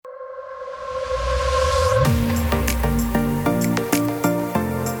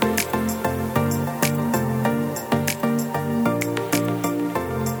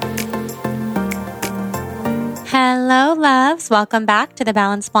Hello, loves. Welcome back to the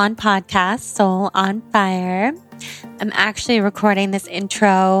Balanced Blonde podcast, Soul on Fire. I'm actually recording this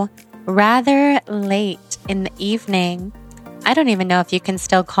intro rather late in the evening. I don't even know if you can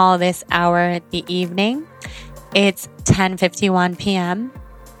still call this hour the evening. It's 10:51 p.m.,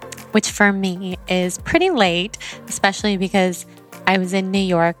 which for me is pretty late, especially because I was in New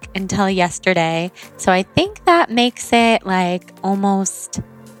York until yesterday. So I think that makes it like almost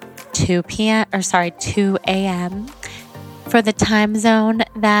 2 a.m. for the time zone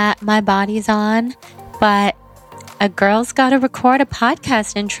that my body's on. But a girl's got to record a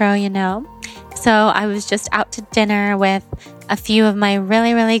podcast intro, you know? So I was just out to dinner with a few of my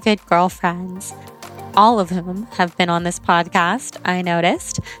really, really good girlfriends, all of whom have been on this podcast, I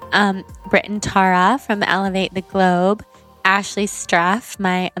noticed. Britt and Tara from Elevate the Globe, Ashley Streff,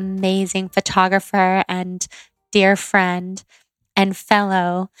 my amazing photographer and dear friend and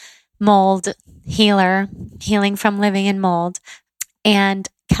fellow mold healer, healing from living in mold, and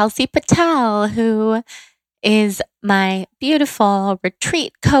Kelsey Patel, who is my beautiful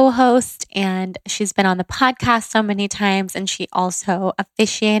retreat co-host, and she's been on the podcast so many times, and she also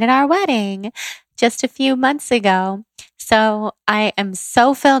officiated our wedding just a few months ago. So I am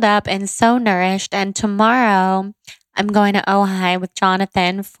so filled up and so nourished, and tomorrow I'm going to Ojai with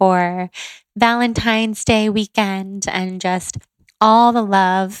Jonathan for Valentine's Day weekend and just all the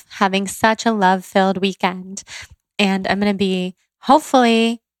love, having such a love-filled weekend. And I'm going to be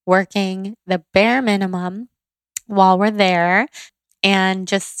hopefully working the bare minimum while we're there and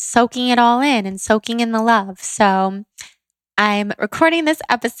just soaking it all in and soaking in the love. So I'm recording this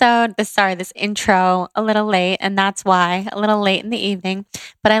intro a little late, and that's why, a little late in the evening.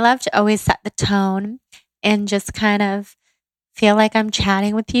 But I love to always set the tone and just kind of feel like I'm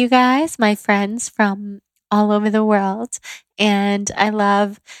chatting with you guys, my friends from all over the world. And I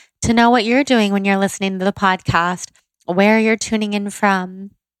love to know what you're doing when you're listening to the podcast, where you're tuning in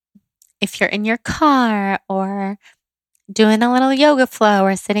from. If you're in your car or doing a little yoga flow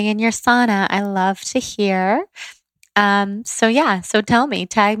or sitting in your sauna, I love to hear. So tell me,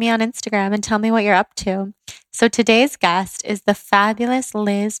 tag me on Instagram and tell me what you're up to. So today's guest is the fabulous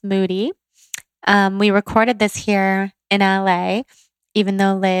Liz Moody. We recorded this here in LA, even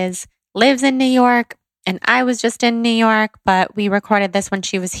though Liz lives in New York and I was just in New York, but we recorded this when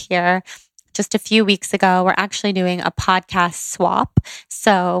she was here just a few weeks ago. We're actually doing a podcast swap.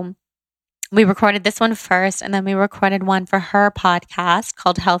 So we recorded this one first, and then we recorded one for her podcast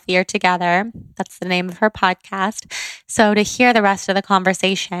called Healthier Together. That's the name of her podcast. So to hear the rest of the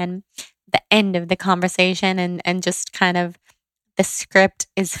conversation, the end of the conversation, and just kind of the script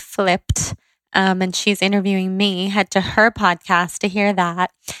is flipped, and she's interviewing me, head to her podcast to hear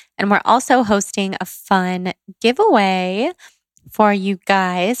that. And we're also hosting a fun giveaway for you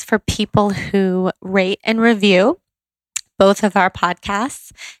guys, for people who rate and review both of our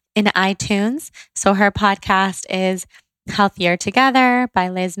podcasts in iTunes. So her podcast is Healthier Together by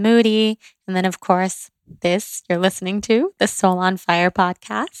Liz Moody. And then, of course, this you're listening to, the Soul on Fire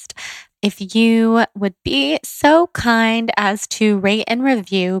podcast. If you would be so kind as to rate and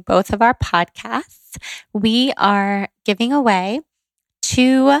review both of our podcasts, we are giving away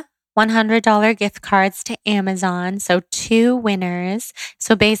 2 $100 gift cards to Amazon. So 2 winners.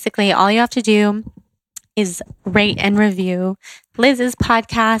 So basically, all you have to do is rate and review Liz's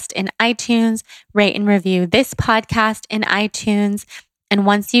podcast in iTunes, rate and review this podcast in iTunes. And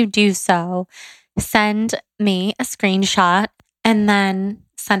once you do so, send me a screenshot and then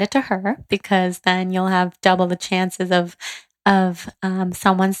send it to her, because then you'll have double the chances of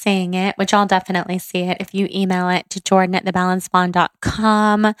someone seeing it, which I'll definitely see it if you email it to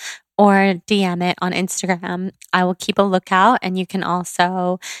jordan@thebalancedblonde.com or DM it on Instagram. I will keep a lookout, and you can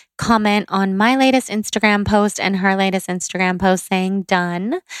also comment on my latest Instagram post and her latest Instagram post saying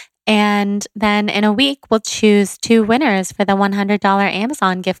done. And then in a week, we'll choose 2 winners for the $100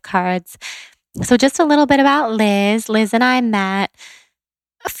 Amazon gift cards. So just a little bit about Liz. Liz and I met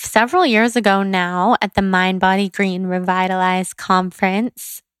several years ago now at the Mind Body Green Revitalize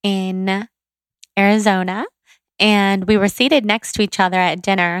conference in Arizona. And we were seated next to each other at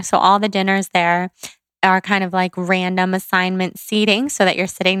dinner. So all the dinners there are kind of like random assignment seating, so that you're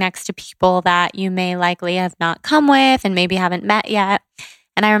sitting next to people that you may likely have not come with and maybe haven't met yet.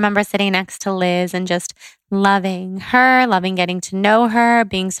 And I remember sitting next to Liz and just loving her, loving getting to know her,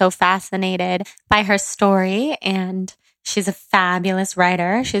 being so fascinated by her story. And she's a fabulous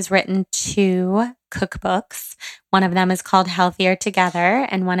writer. She's written 2 cookbooks. One of them is called Healthier Together,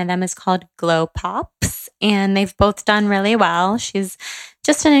 and one of them is called Glow Pops. And they've both done really well. She's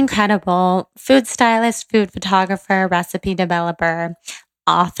just an incredible food stylist, food photographer, recipe developer,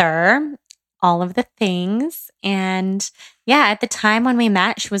 author, all of the things. And yeah, at the time when we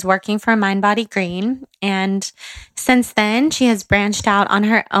met, she was working for Mind Body Green. And since then, she has branched out on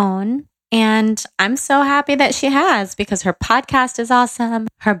her own. And I'm so happy that she has, because her podcast is awesome.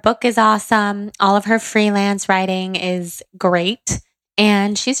 Her book is awesome. All of her freelance writing is great.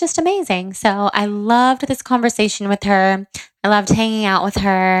 And she's just amazing. So I loved this conversation with her. I loved hanging out with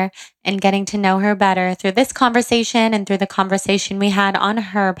her and getting to know her better through this conversation and through the conversation we had on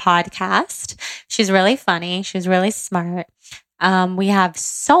her podcast. She's really funny. She's really smart. We have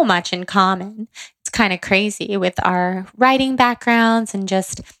so much in common. It's kind of crazy with our writing backgrounds and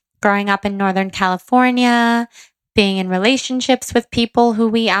just growing up in Northern California, being in relationships with people who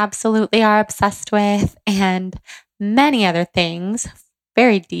we absolutely are obsessed with, and many other things,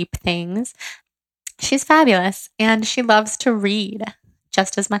 very deep things. She's fabulous, and she loves to read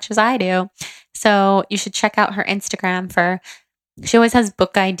just as much as I do. So you should check out her Instagram she always has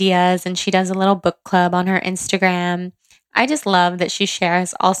book ideas, and she does a little book club on her Instagram. I just love that she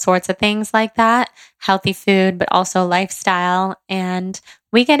shares all sorts of things like that, healthy food, but also lifestyle. And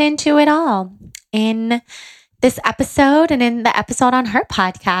we get into it all in this episode and in the episode on her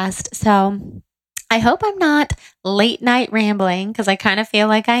podcast. So I hope I'm not late night rambling, because I kind of feel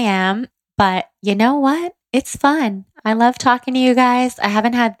like I am. But you know what? It's fun. I love talking to you guys. I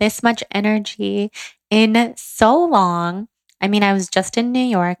haven't had this much energy in so long. I mean, I was just in New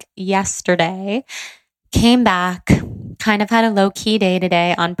York yesterday, came back, kind of had a low-key day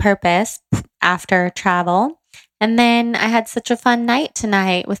today on purpose after travel. And then I had such a fun night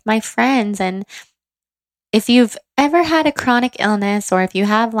tonight with my friends. And if you've ever had a chronic illness, or if you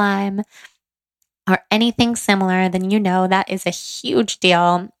have Lyme or anything similar, then you know that is a huge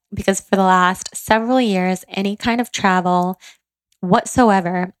deal, because for the last several years, any kind of travel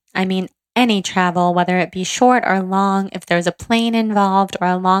whatsoever, I mean, any travel, whether it be short or long, if there's a plane involved or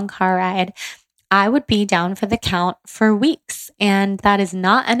a long car ride, I would be down for the count for weeks. And that is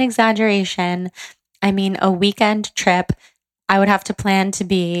not an exaggeration. I mean, a weekend trip, I would have to plan to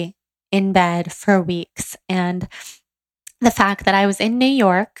be in bed for weeks. And the fact that I was in New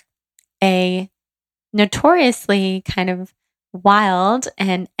York, a notoriously kind of wild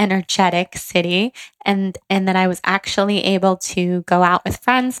and energetic city, and that I was actually able to go out with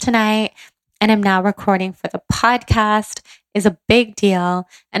friends tonight, and I'm now recording for the podcast, is a big deal.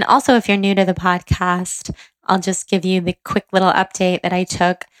 And also, if you're new to the podcast, I'll just give you the quick little update that I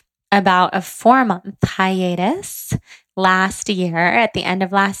took about a 4-month hiatus last year, at the end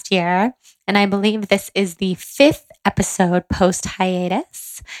of last year. And I believe this is the 5th episode post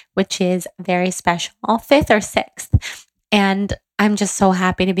hiatus, which is very special, 5th or 6th. And I'm just so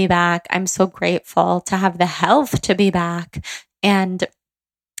happy to be back. I'm so grateful to have the health to be back and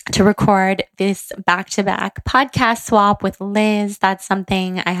to record this back-to-back podcast swap with Liz. That's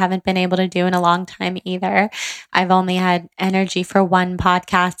something I haven't been able to do in a long time either. I've only had energy for one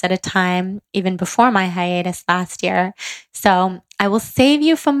podcast at a time, even before my hiatus last year. So I will save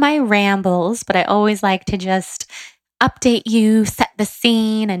you from my rambles, but I always like to just update you, set the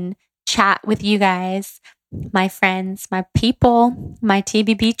scene, and chat with you guys, my friends, my people, my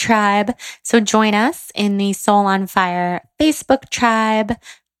TBB tribe. So join us in the Soul on Fire Facebook tribe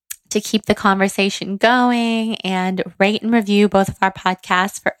to keep the conversation going, and rate and review both of our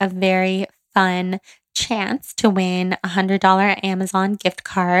podcasts for a very fun chance to win a $100 Amazon gift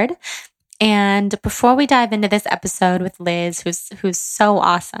card. And before we dive into this episode with Liz, who's so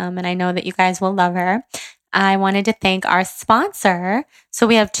awesome, and I know that you guys will love her, I wanted to thank our sponsor. So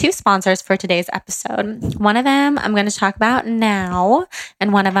we have 2 sponsors for today's episode. One of them I'm going to talk about now,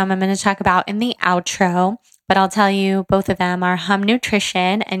 and one of them I'm going to talk about in the outro. But I'll tell you, both of them are Hum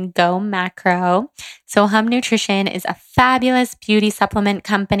Nutrition and Go Macro. So Hum Nutrition is a fabulous beauty supplement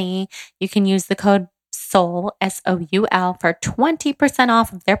company. You can use the code SOUL, SOUL, for 20%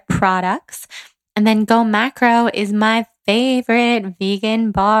 off of their products. And then Go Macro is my favorite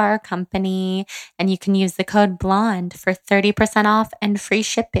vegan bar company. And you can use the code BLONDE for 30% off and free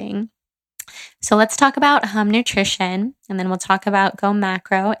shipping. So let's talk about Hum Nutrition, and then we'll talk about Go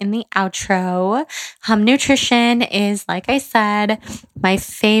Macro in the outro. Hum Nutrition is, like I said, my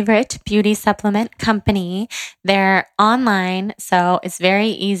favorite beauty supplement company. They're online, so it's very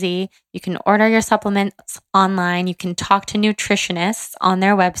easy. You can order your supplements online. You can talk to nutritionists on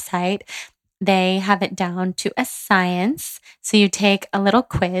their website. They have it down to a science. So you take a little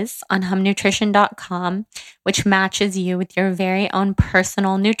quiz on humnutrition.com, which matches you with your very own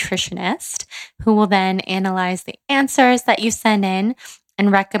personal nutritionist, who will then analyze the answers that you send in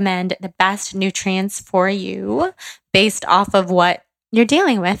and recommend the best nutrients for you based off of what you're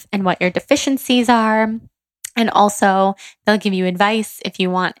dealing with and what your deficiencies are. And also, they'll give you advice if you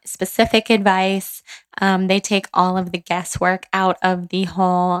want specific advice. They take all of the guesswork out of the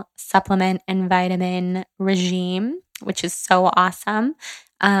whole supplement and vitamin regime, which is so awesome.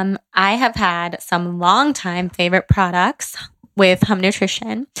 I have had some longtime favorite products with Hum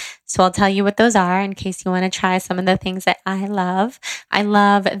Nutrition. So I'll tell you what those are in case you want to try some of the things that I love. I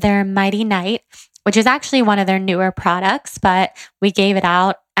love their Mighty Night, which is actually one of their newer products, but we gave it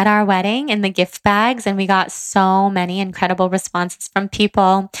out at our wedding in the gift bags, and we got so many incredible responses from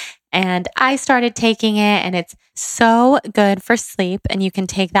people. And I started taking it, and it's so good for sleep. And you can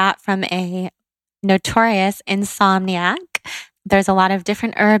take that from a notorious insomniac. There's a lot of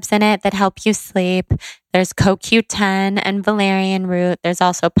different herbs in it that help you sleep. There's CoQ10 and valerian root. There's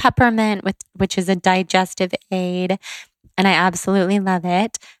also peppermint, which is a digestive aid. And I absolutely love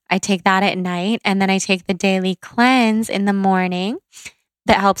it. I take that at night, and then I take the daily cleanse in the morning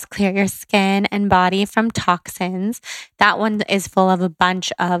that helps clear your skin and body from toxins. That one is full of a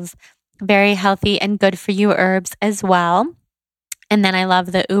bunch of very healthy and good for you herbs as well. And then I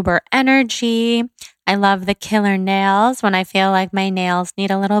love the Uber Energy. I love the Killer Nails when I feel like my nails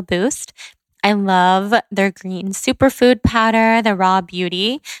need a little boost. I love their green superfood powder, the Raw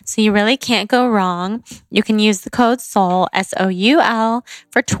Beauty. So you really can't go wrong. You can use the code SOUL, SOUL,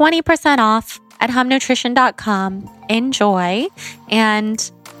 for 20% off at humnutrition.com. Enjoy.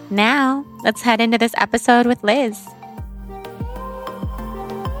 And now let's head into this episode with Liz.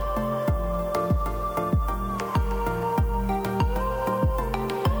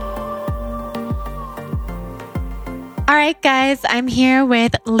 All right, guys, I'm here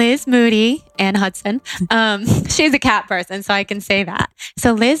with Liz Moody and Hudson. She's a cat person, so I can say that.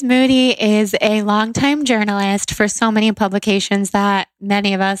 So Liz Moody is a longtime journalist for so many publications that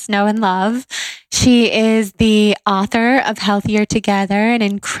many of us know and love. She is the author of Healthier Together, an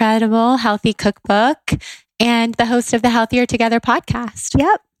incredible healthy cookbook, and the host of the Healthier Together podcast.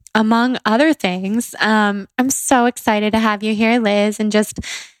 Yep. Among other things. I'm so excited to have you here, Liz, and just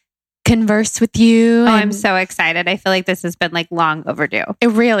converse with you. Oh, I'm so excited. I feel like this has been like long overdue. It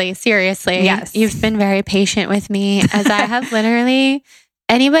really, seriously. Yes. You've been very patient with me, as I have literally,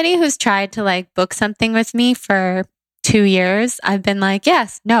 anybody who's tried to like book something with me for 2 years, I've been like,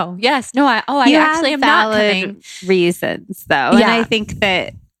 yes, no, I actually am not coming. Reasons though. And I think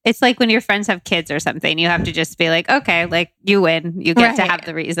that it's like when your friends have kids or something, you have to just be like, okay, like you win, you get to have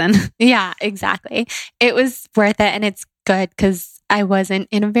the reason. Yeah, exactly. It was worth it. And it's good because I wasn't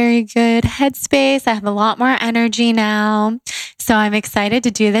in a very good headspace. I have a lot more energy now. So I'm excited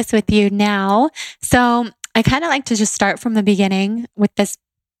to do this with you now. So I kind of like to just start from the beginning with this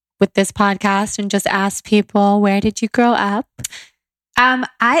podcast and just ask people, where did you grow up?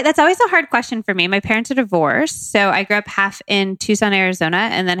 That's always a hard question for me. My parents are divorced. So I grew up half in Tucson, Arizona,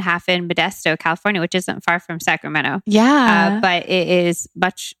 and then half in Modesto, California, which isn't far from Sacramento. Yeah. But it is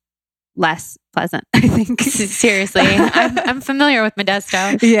much less pleasant, I think. Seriously. I'm familiar with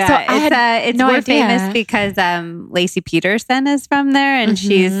Modesto. Yeah. So it's more famous because Lacey Peterson is from there, and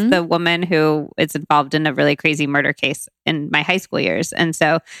she's the woman who is involved in a really crazy murder case in my high school years. And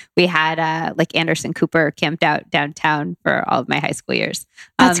so we had like Anderson Cooper camped out downtown for all of my high school years.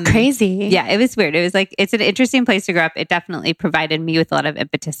 That's crazy. Yeah, it was weird. It was like, it's an interesting place to grow up. It definitely provided me with a lot of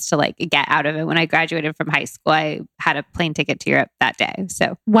impetus to like get out of it. When I graduated from high school, I had a plane ticket to Europe that day.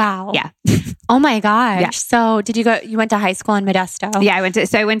 So wow. Yeah. Oh my gosh. Yeah. So you went to high school in Modesto? Yeah, I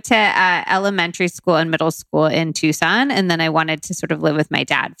went to elementary school and middle school in Tucson. And then I wanted to sort of live with my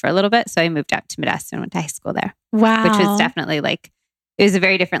dad for a little bit. So I moved out to Modesto and went to high school there. Wow. Which was definitely like, it was a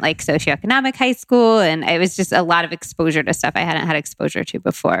very different like socioeconomic high school. And it was just a lot of exposure to stuff I hadn't had exposure to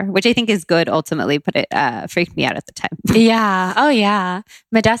before, which I think is good ultimately, but it freaked me out at the time. Yeah. Oh yeah.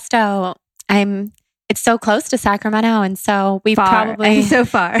 Modesto, it's so close to Sacramento. And so we probably so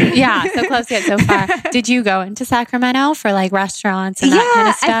far. Yeah. So close yet so far. Did you go into Sacramento for like restaurants and that kind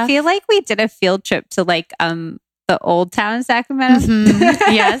of stuff? I feel like we did a field trip to like, the old town Sacramento.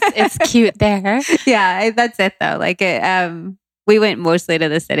 Yes. It's cute there. Yeah. That's it though. Like we went mostly to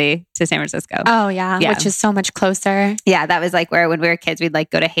the city, to San Francisco. Oh yeah. Which is so much closer. Yeah. That was like where when we were kids, we'd like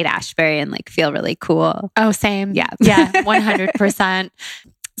go to Haight-Ashbury and like feel really cool. Oh, same. Yeah. Yeah. 100%.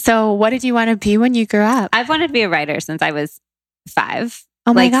 So what did you want to be when you grew up? I've wanted to be a writer since I was 5.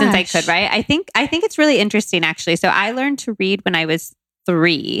 Oh my gosh. Since I could write. I think it's really interesting actually. So I learned to read when I was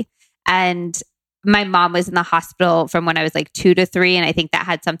 3, and my mom was in the hospital from when I was like 2 to 3. And I think that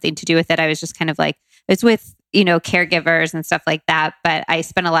had something to do with it. I was just kind of like, it's with, caregivers and stuff like that. But I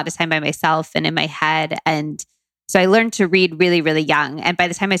spent a lot of time by myself and in my head. And so I learned to read really, really young. And by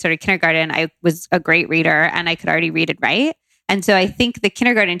the time I started kindergarten, I was a great reader and I could already read and write. And so I think the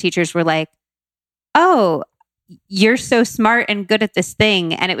kindergarten teachers were like, oh, you're so smart and good at this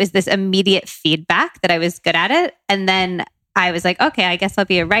thing. And it was this immediate feedback that I was good at it. And then I was like, okay, I guess I'll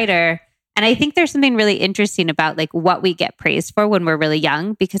be a writer. And I think there's something really interesting about like what we get praised for when we're really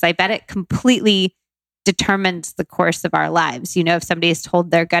young, because I bet it completely determines the course of our lives. You know, if somebody is told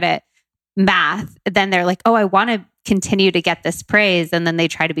they're good at math, then they're like, oh, I want to continue to get this praise. And then they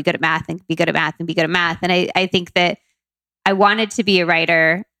try to be good at math and be good at math and be good at math. And I think that I wanted to be a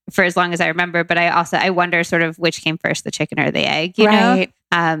writer for as long as I remember, but I wonder sort of which came first, the chicken or the egg, you know?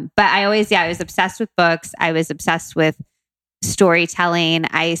 But I was obsessed with books. I was obsessed with storytelling.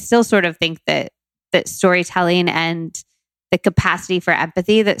 I still sort of think that storytelling and the capacity for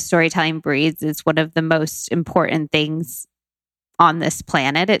empathy that storytelling breeds is one of the most important things on this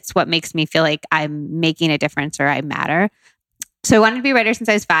planet. It's what makes me feel like I'm making a difference or I matter. So I wanted to be a writer since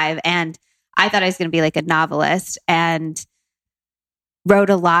I was 5, and I thought I was going to be like a novelist, and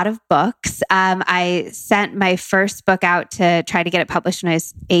wrote a lot of books. I sent my first book out to try to get it published when I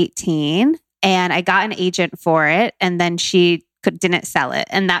was 18, and I got an agent for it, and then she didn't sell it.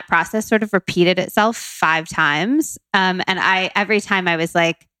 And that process sort of repeated itself 5 times. And every time I was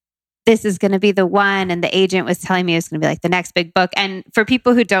like, this is going to be the one. And the agent was telling me it was going to be like the next big book. And for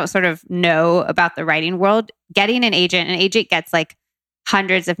people who don't sort of know about the writing world, getting an agent gets like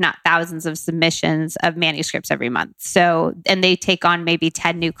hundreds, if not thousands of submissions of manuscripts every month. So, and they take on maybe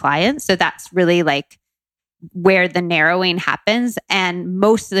 10 new clients. So that's really like where the narrowing happens. And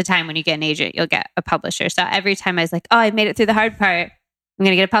most of the time when you get an agent, you'll get a publisher. So every time I was like, oh, I made it through the hard part, I'm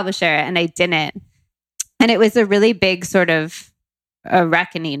going to get a publisher. And I didn't. And it was a really big sort of a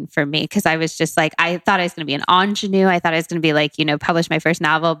reckoning for me, because I was just like, I thought I was going to be an ingenue. I thought I was going to be like, publish my first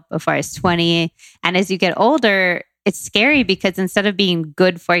novel before I was 20. And as you get older, it's scary because instead of being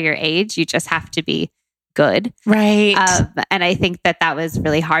good for your age, you just have to be good. Right. And I think that was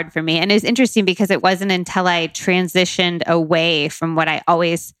really hard for me. And it was interesting because it wasn't until I transitioned away from what I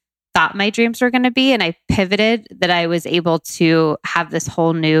always thought my dreams were going to be, and I pivoted, that I was able to have this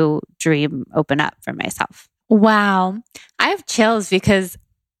whole new dream open up for myself. Wow. I have chills because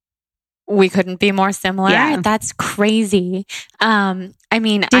we couldn't be more similar. Yeah. That's crazy. I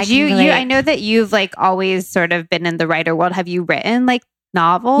mean, I know that you've like always sort of been in the writer world. Have you written like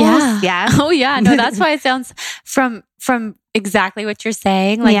novels? Yeah. Oh yeah. No, that's why it sounds from exactly what you're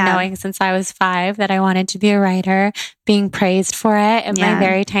saying, like knowing since I was 5 that I wanted to be a writer, being praised for it in my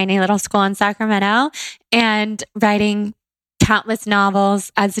very tiny little school in Sacramento, and writing countless novels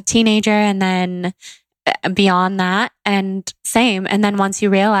as a teenager, and then beyond that, and same. And then once you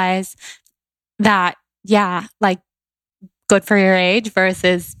realize that, like good for your age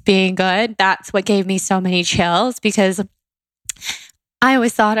versus being good, that's what gave me so many chills, because I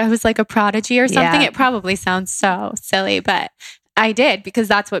always thought I was like a prodigy or something. It probably sounds so silly, but I did, because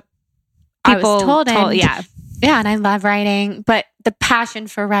that's what people I was told. And I love writing, but the passion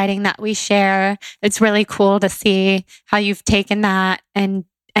for writing that we share, it's really cool to see how you've taken that and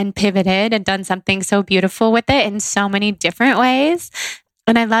pivoted and done something so beautiful with it in so many different ways.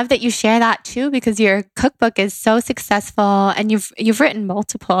 And I love that you share that too, because your cookbook is so successful and you've written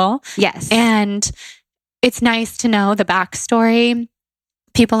multiple. Yes. And it's nice to know the backstory.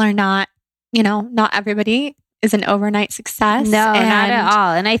 People are not everybody is an overnight success. No, not at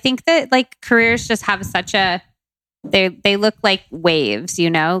all. And I think that like careers just have they look like waves,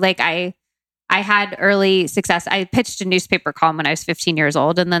 like I had early success. I pitched a newspaper column when I was 15 years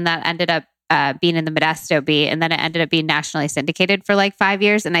old, and then that ended up being in the Modesto Bee, and then it ended up being nationally syndicated for like 5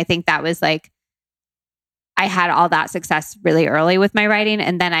 years. And I think that was like, I had all that success really early with my writing,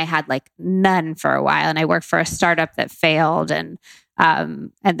 and then I had like none for a while. And I worked for a startup that failed, and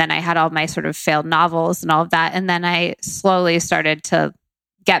then I had all my sort of failed novels and all of that. And then I slowly started to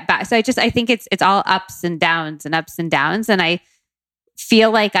get back. So I think it's all ups and downs and ups and downs. And I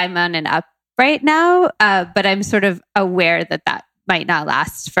feel like I'm on an up right now, but I'm sort of aware that might not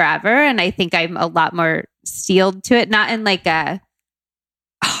last forever. And I think I'm a lot more steeled to it, not in like a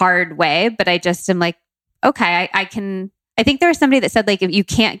hard way, but I just am like, okay, I think there was somebody that said like, if you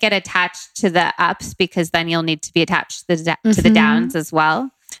can't get attached to the ups, because then you'll need to be attached to the downs as well.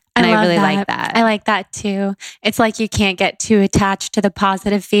 And I really like that. I like that too. It's like you can't get too attached to the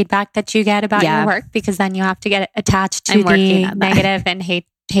positive feedback that you get about your work, because then you have to get attached to the negative and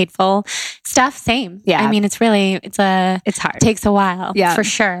hateful stuff. Same. Yeah. I mean, it's hard. It takes a while. Yeah. For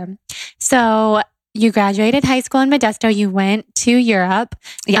sure. So you graduated high school in Modesto. You went to Europe.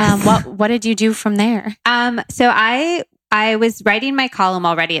 Yes. What did you do from there? So I was writing my column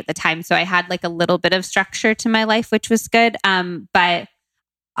already at the time. So I had like a little bit of structure to my life, which was good. But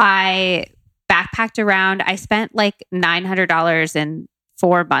I backpacked around. I spent like $900 in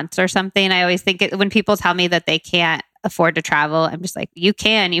 4 months or something. I always think when people tell me that they can't afford to travel, I'm just like, you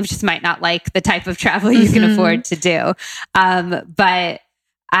can, you just might not like the type of travel you can afford to do. But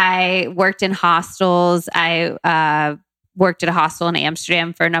I worked in hostels. I worked at a hostel in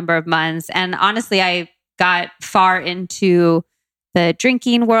Amsterdam for a number of months. And honestly, I got far into the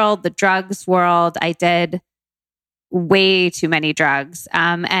drinking world, the drugs world. I did way too many drugs.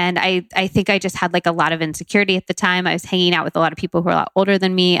 And I think I just had like a lot of insecurity at the time. I was hanging out with a lot of people who were a lot older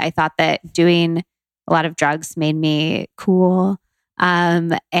than me. I thought that doing a lot of drugs made me cool,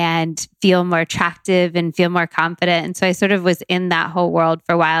 and feel more attractive and feel more confident. And so I sort of was in that whole world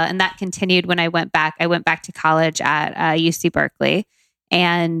for a while. And that continued when I went back. I went back to college at UC Berkeley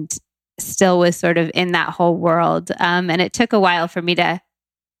and still was sort of in that whole world. And it took a while for me to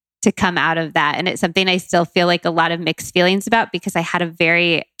come out of that. And it's something I still feel like a lot of mixed feelings about, because I had a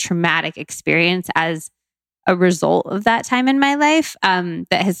very traumatic experience as a result of that time in my life,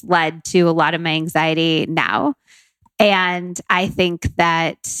 that has led to a lot of my anxiety now. And I think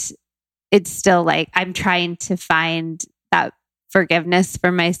that it's still like I'm trying to find that forgiveness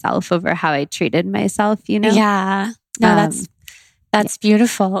for myself over how I treated myself, you know? Yeah. No, that's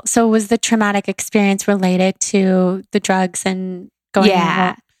beautiful. So was the traumatic experience related to the drugs and going?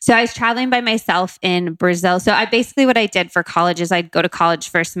 Yeah. So I was traveling by myself in Brazil. So what I did for college is I'd go to college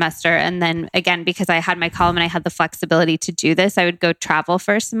for a semester. And then again, because I had my column and I had the flexibility to do this, I would go travel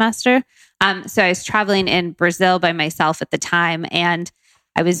for a semester. So I was traveling in Brazil by myself at the time, and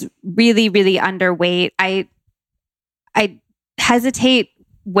I was really, really underweight. I hesitate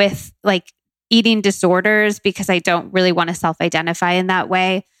with like eating disorders because I don't really want to self-identify in that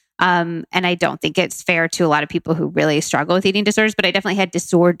way. And I don't think it's fair to a lot of people who really struggle with eating disorders, but I definitely had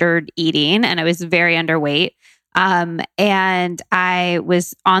disordered eating and I was very underweight. And I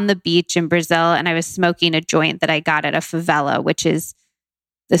was on the beach in Brazil and I was smoking a joint that I got at a favela, which is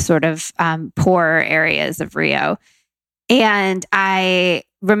the sort of poorer areas of Rio. And I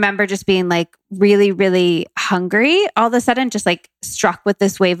remember just being like really, really hungry all of a sudden, just like struck with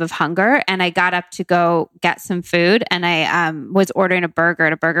this wave of hunger. And I got up to go get some food and I was ordering a burger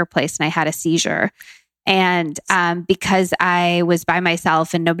at a burger place and I had a seizure. And because I was by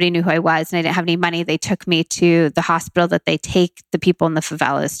myself and nobody knew who I was and I didn't have any money, they took me to the hospital that they take the people in the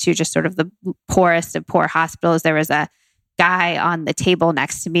favelas to, just sort of the poorest of poor hospitals. There was a guy on the table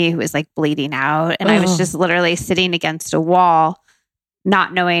next to me who was like bleeding out. And I was just literally sitting against a wall,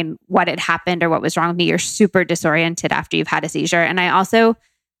 not knowing what had happened or what was wrong with me. You're super disoriented after you've had a seizure. And I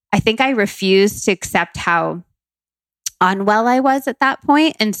think I refused to accept how unwell I was at that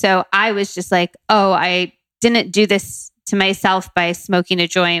point. And so I was just like, oh, I didn't do this to myself by smoking a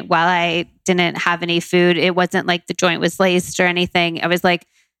joint while I didn't have any food. It wasn't like the joint was laced or anything. I was like,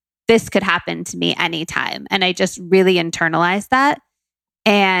 this could happen to me anytime. And I just really internalized that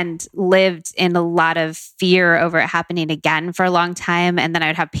and lived in a lot of fear over it happening again for a long time. And then I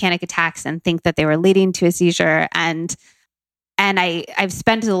would have panic attacks and think that they were leading to a seizure. And I've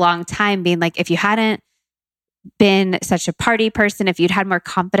spent a long time being like, if you hadn't been such a party person, if you'd had more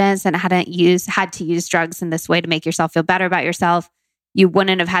confidence and hadn't had to use drugs in this way to make yourself feel better about yourself, you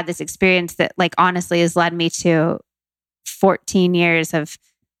wouldn't have had this experience that like honestly has led me to 14 years of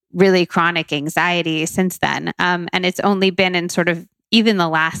really chronic anxiety since then. And it's only been in sort of even the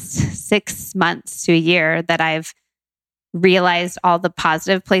last 6 months to a year that I've realized all the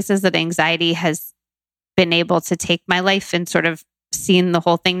positive places that anxiety has been able to take my life and sort of seen the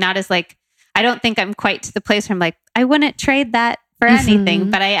whole thing, not as like, I don't think I'm quite to the place where I'm like, I wouldn't trade that for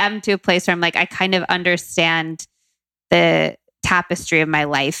anything, but I am to a place where I'm like, I kind of understand the tapestry of my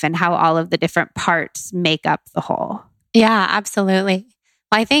life and how all of the different parts make up the whole. Yeah, absolutely.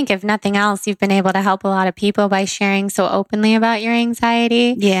 Well, I think if nothing else, you've been able to help a lot of people by sharing so openly about your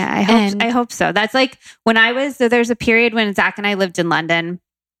anxiety. Yeah, I hope so. That's like so there's a period when Zach and I lived in London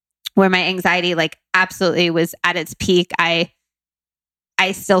where my anxiety like absolutely was at its peak. I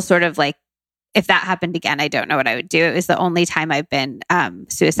still sort of like, if that happened again, I don't know what I would do. It was the only time I've been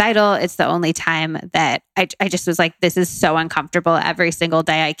suicidal. It's the only time that I just was like, this is so uncomfortable every single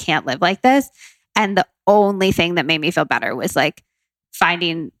day. I can't live like this. And the only thing that made me feel better was like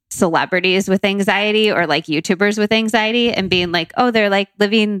finding celebrities with anxiety or like YouTubers with anxiety and being like, oh, they're like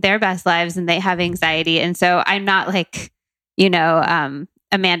living their best lives and they have anxiety. And so I'm not like,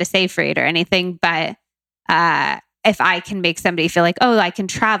 Amanda Seyfried or anything, but if I can make somebody feel like, oh, I can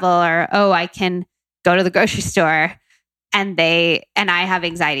travel or, oh, I can go to the grocery store and I have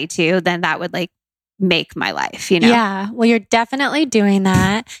anxiety too, then that would like make my life, Yeah. Well, you're definitely doing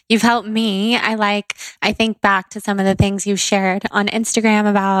that. You've helped me. I think back to some of the things you shared on Instagram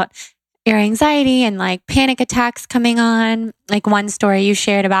about your anxiety and like panic attacks coming on. Like one story you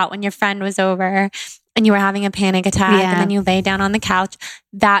shared about when your friend was over and you were having a panic attack and then you lay down on the couch.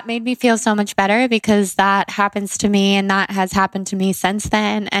 That made me feel so much better because that happens to me and that has happened to me since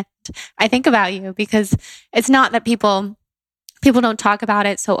then. And I think about you because it's not that people don't talk about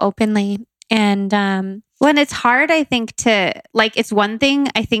it so openly. And when it's hard, I think it's one thing,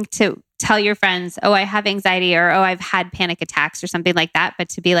 I think, to tell your friends, oh, I have anxiety, or, oh, I've had panic attacks or something like that. But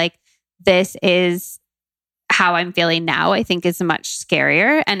to be like, this is how I'm feeling now, I think is much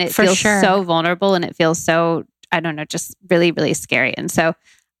scarier. And it feels so vulnerable and it feels so, I don't know, just really, really scary. And so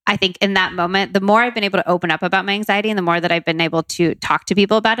I think in that moment, the more I've been able to open up about my anxiety and the more that I've been able to talk to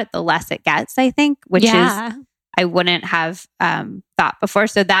people about it, the less it gets, I think, which is I wouldn't have thought before.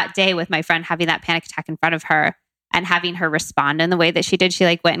 So that day with my friend having that panic attack in front of her and having her respond in the way that she did, she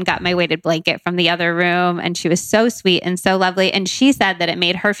like went and got my weighted blanket from the other room. And she was so sweet and so lovely. And she said that it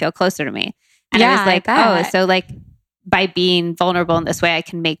made her feel closer to me. And I was like, oh, so like by being vulnerable in this way, I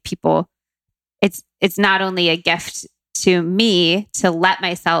can make people, it's not only a gift to me to let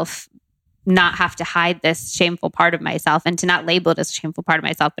myself not have to hide this shameful part of myself and to not label it as a shameful part of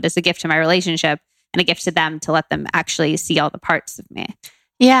myself, but it's a gift to my relationship and a gift to them to let them actually see all the parts of me.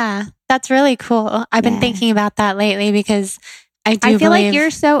 Yeah, that's really cool. I've been thinking about that lately because I feel like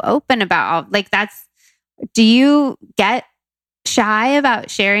you're so open about do you get shy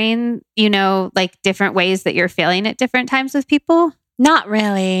about sharing, like different ways that you're feeling at different times with people? Not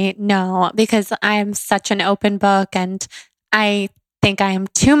really, no, because I'm such an open book and I think I am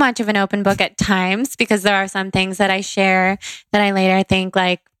too much of an open book at times because there are some things that I share that I later think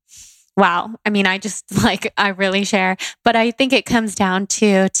like, wow. I mean, I really share, but I think it comes down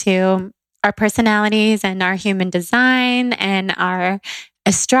to our personalities and our human design and our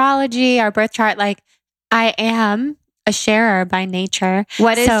astrology, our birth chart. Like I am a sharer by nature.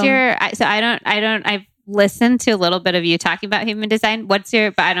 What is I've listened to a little bit of you talking about human design. But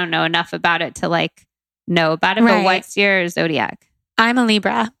I don't know enough about it to like know about it. Right. But what's your zodiac? I'm a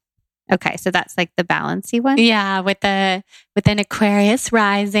Libra. Okay, so that's like the balancy one? Yeah, with an Aquarius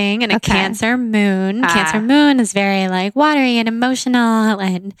rising and a Cancer moon. Cancer moon is very like watery and emotional,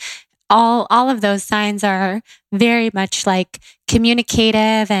 and all of those signs are very much like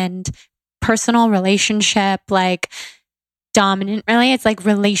communicative and personal relationship, like dominant, really. It's like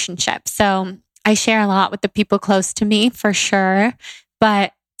relationship. So I share a lot with the people close to me for sure.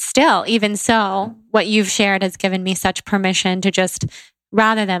 But still, even so, what you've shared has given me such permission to just,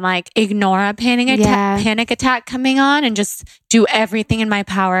 rather than like ignore a panic attack coming on and just do everything in my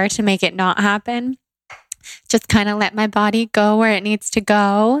power to make it not happen, just kind of let my body go where it needs to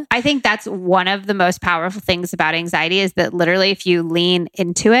go. I think that's one of the most powerful things about anxiety is that literally if you lean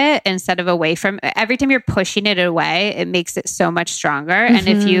into it instead of away from it, every time you're pushing it away, it makes it so much stronger. Mm-hmm. And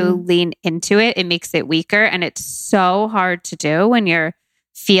if you lean into it, it makes it weaker. And it's so hard to do when you're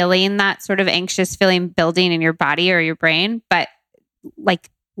feeling that sort of anxious feeling building in your body or your brain. But like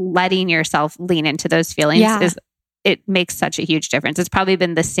letting yourself lean into those feelings it makes such a huge difference. It's probably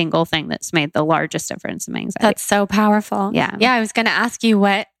been the single thing that's made the largest difference in my anxiety. That's so powerful. Yeah. Yeah. I was going to ask you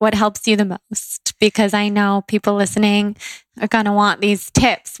what helps you the most, because I know people listening are going to want these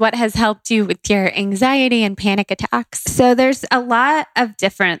tips. What has helped you with your anxiety and panic attacks? So there's a lot of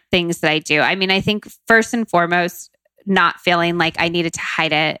different things that I do. I mean, I think first and foremost, not feeling like I needed to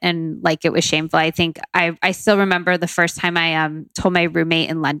hide it and like it was shameful. I think I still remember the first time I told my roommate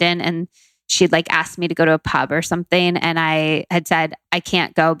in London and she'd like asked me to go to a pub or something. And I had said, I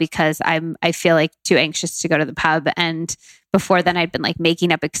can't go because I feel like too anxious to go to the pub. And before then I'd been like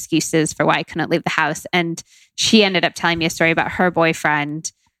making up excuses for why I couldn't leave the house. And she ended up telling me a story about her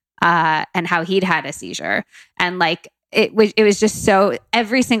boyfriend and how he'd had a seizure. And like, it was just so,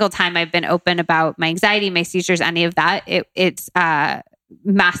 every single time I've been open about my anxiety, my seizures, any of that, it's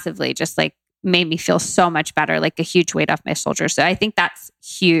massively just like made me feel so much better, like a huge weight off my shoulders. So I think that's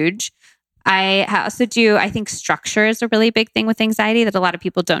huge. I also I think structure is a really big thing with anxiety that a lot of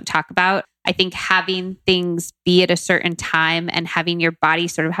people don't talk about. I think having things be at a certain time and having your body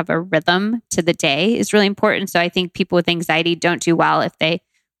sort of have a rhythm to the day is really important. So I think people with anxiety don't do well if they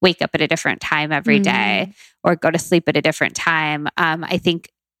wake up at a different time every day or go to sleep at a different time. I think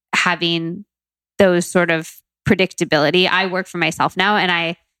having those sort of predictability, I work for myself now and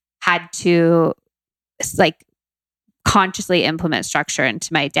I had to like consciously implement structure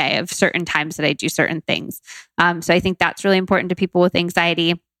into my day of certain times that I do certain things. So I think that's really important to people with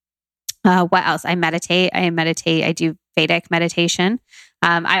anxiety. What else? I meditate. I do Vedic meditation.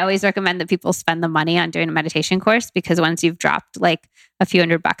 I always recommend that people spend the money on doing a meditation course, because once you've dropped like a few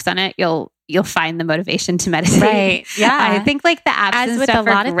 $100 on it, you'll find the motivation to meditate. Right. Yeah. I think like the apps As and with stuff a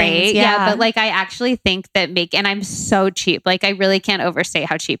lot are of great. things, Yeah. yeah. But like, I actually think that and I'm so cheap. Like, I really can't overstate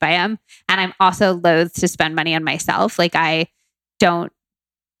how cheap I am. And I'm also loath to spend money on myself. Like, I don't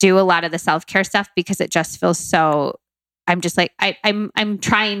do a lot of the self-care stuff because it just feels so, I'm just like, I'm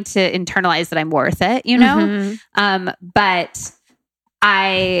trying to internalize that I'm worth it, you know? But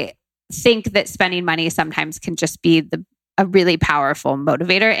I think that spending money sometimes can just be a really powerful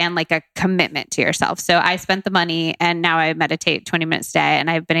motivator and like a commitment to yourself. So I spent the money and now I meditate 20 minutes a day, and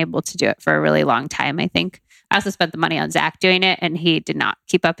I've been able to do it for a really long time. I think I also spent the money on Zach doing it, and he did not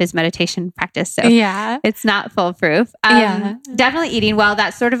keep up his meditation practice. So it's not foolproof. Definitely eating well.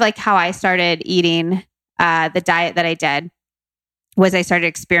 That's sort of like how I started eating. The diet that I did was I started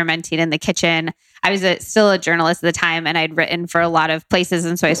experimenting in the kitchen. I was still a journalist at the time, and I'd written for a lot of places.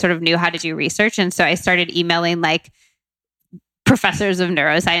 And so I sort of knew how to do research. And so I started emailing like professors of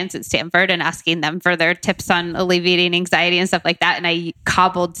neuroscience at Stanford and asking them for their tips on alleviating anxiety and stuff like that. And I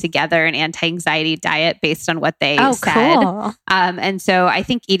cobbled together an anti-anxiety diet based on what they said. Cool. And so I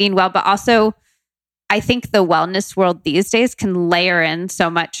think eating well, but also I think the wellness world these days can layer in so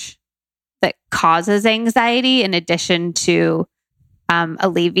much that causes anxiety in addition to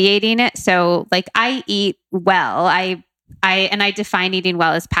alleviating it. So like, I eat well. I define eating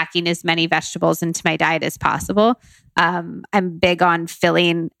well as packing as many vegetables into my diet as possible. I'm big on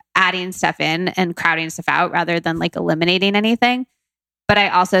adding stuff in and crowding stuff out rather than like eliminating anything. But I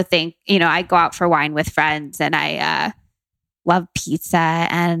also think, I go out for wine with friends, and I love pizza,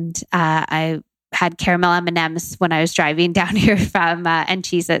 and I had caramel M&Ms when I was driving down here from, and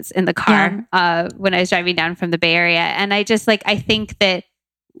Cheez-Its in the car when I was driving down from the Bay Area. And I just I think that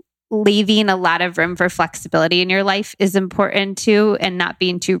leaving a lot of room for flexibility in your life is important too, and not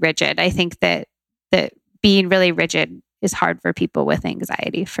being too rigid. I think that being really rigid is hard for people with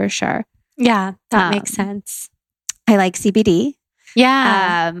anxiety, for sure. Yeah, that makes sense. I like CBD.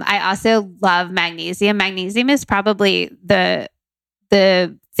 Yeah. I also love magnesium. Magnesium is probably the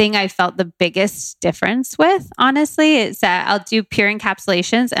thing I felt the biggest difference with, honestly. It's that I'll do pure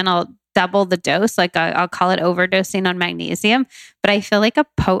encapsulations and I'll double the dose. Like I'll call it overdosing on magnesium, but I feel like a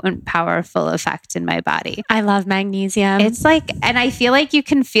potent, powerful effect in my body. I love magnesium. It's like, and I feel like you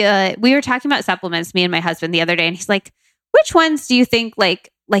can feel it. We were talking about supplements, me and my husband, the other day, and he's like, which ones do you think like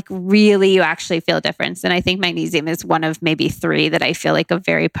really you actually feel a difference? And I think magnesium is one of maybe 3 that I feel like a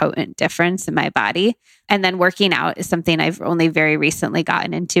very potent difference in my body. And then working out is something I've only very recently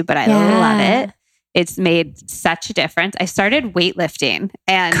gotten into, but I love it. It's made such a difference. I started weightlifting,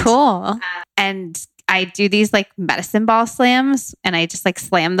 and cool. And I do these like medicine ball slams, and I just like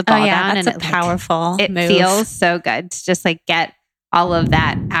slam the ball down, that's and a powerful it move. feels so good to just like get all of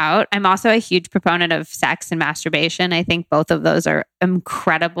that out. I'm also a huge proponent of sex and masturbation. I think both of those are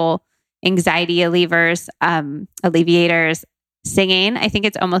incredible anxiety alleviators. Singing, I think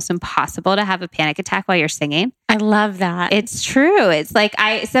it's almost impossible to have a panic attack while you're singing. I love that. It's true. It's like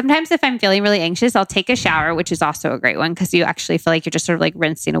sometimes if I'm feeling really anxious, I'll take a shower, which is also a great one because you actually feel like you're just sort of like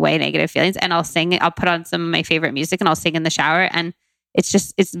rinsing away negative feelings. And I'll sing. I'll put on some of my favorite music and I'll sing in the shower. And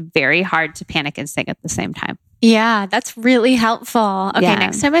it's very hard to panic and sing at the same time. Yeah, that's really helpful. Okay, Yeah.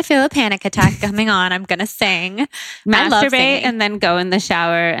 next time I feel a panic attack coming on, I'm going to sing. I love Masturbate singing. and then go in the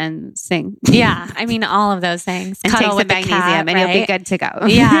shower and sing. Yeah, I mean, all of those things. And Cuddle take some with the magnesium cat, and you'll be right? good to go.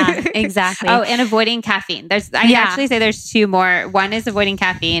 Yeah, exactly. Oh, and avoiding caffeine. I actually say there's 2 more. One is avoiding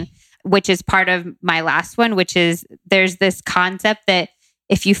caffeine, which is part of my last one, which is there's this concept that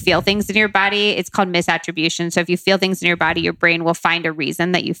if you feel things in your body, it's called misattribution. So if you feel things in your body, your brain will find a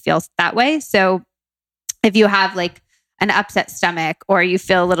reason that you feel that way. So if you have like an upset stomach, or you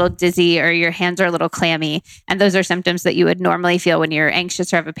feel a little dizzy, or your hands are a little clammy, and those are symptoms that you would normally feel when you're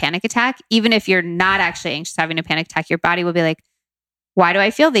anxious or have a panic attack, even if you're not actually anxious having a panic attack, your body will be like, why do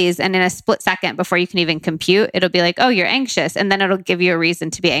I feel these? And in a split second before you can even compute, it'll be like, oh, you're anxious. And then it'll give you a reason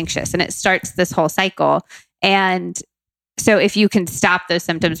to be anxious. And it starts this whole cycle. And so if you can stop those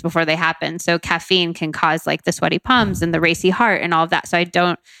symptoms before they happen, so caffeine can cause like the sweaty palms and the racy heart and all of that. So I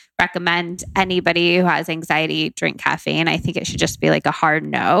don't recommend anybody who has anxiety drink caffeine. I think it should just be like a hard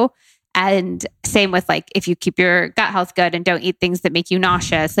no. And same with like, if you keep your gut health good and don't eat things that make you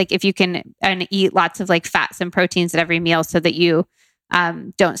nauseous, like if you can and eat lots of like fats and proteins at every meal so that you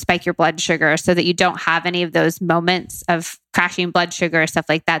don't spike your blood sugar, so that you don't have any of those moments of crashing blood sugar or stuff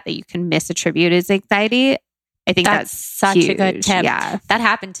like that, that you can misattribute as anxiety. I think that's such huge. a good tip. Yeah. That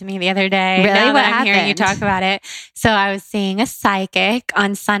happened to me the other day. Really? Now What that I'm hearing you happened? talk about it. So I was seeing a psychic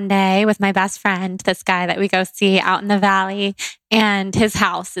on Sunday with my best friend, this guy that we go see out in the valley, and his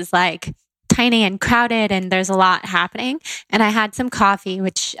house is like tiny and crowded and there's a lot happening. And I had some coffee,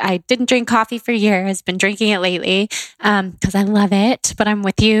 which I didn't drink coffee for years, been drinking it lately because I love it. But I'm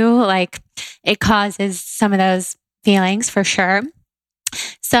with you. Like it causes some of those feelings for sure.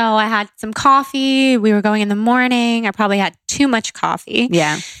 So I had some coffee. We were going in the morning. I probably had too much coffee.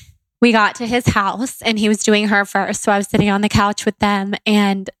 Yeah. We got to his house and he was doing her first. So I was sitting on the couch with them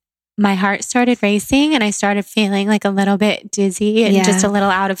and my heart started racing and I started feeling like a little bit dizzy and just a little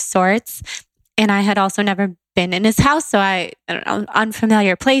out of sorts. And I had also never been in his house. So I don't know,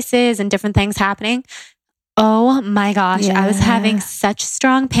 unfamiliar places and different things happening. Oh my gosh, I was having such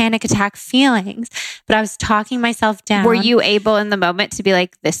strong panic attack feelings, but I was talking myself down. Were you able in the moment to be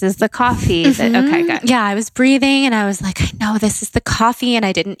like, this is the coffee? Okay, good. Yeah, I was breathing and I was like, I know this is the coffee and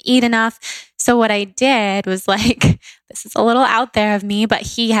I didn't eat enough. So what I did was like, this is a little out there of me, but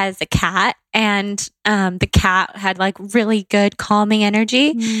he has a cat and the cat had like really good calming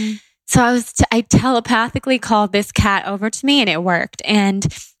energy. So I telepathically called this cat over to me and it worked. And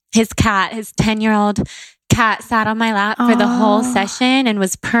his cat, his 10-year-old cat sat on my lap for the whole session and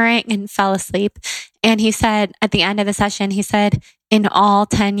was purring and fell asleep. And he said at the end of the session, he said, in all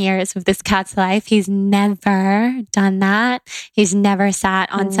 10 years of this cat's life, he's never done that. He's never sat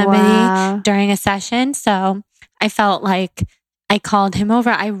on somebody during a session. So I felt like I called him over.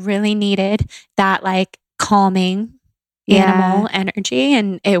 I really needed that like calming animal energy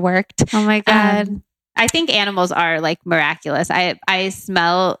and it worked. Oh my God. I think animals are like miraculous. I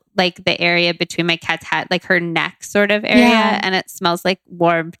smell like the area between my cat's head, like her neck sort of area, and it smells like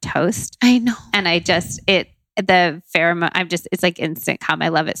warm toast. I know. And the pheromone, it's like instant calm. I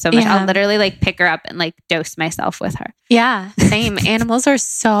love it so much. I'll literally like pick her up and like dose myself with her. Yeah, same. Animals are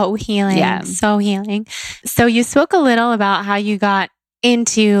so healing, so healing. So you spoke a little about how you got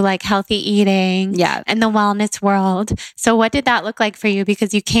into like healthy eating and the wellness world. So what did that look like for you?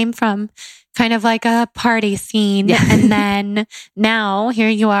 Because you came from kind of like a party scene. And then now here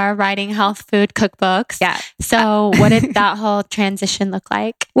you are writing health food cookbooks. So what did that whole transition look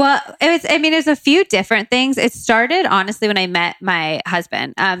like? Well, it was a few different things. It started honestly when I met my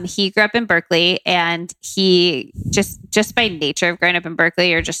husband. He grew up in Berkeley and he just by nature of growing up in Berkeley,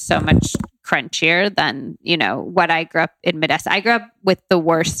 you're just so much crunchier than, what I grew up in Modesto. I grew up with the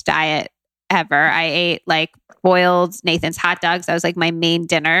worst diet ever. I ate like boiled Nathan's hot dogs. That was like my main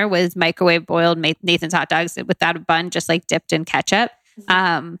dinner was microwave boiled Nathan's hot dogs without a bun, just like dipped in ketchup.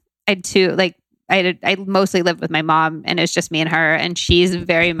 I mostly lived with my mom and it's just me and her. And she's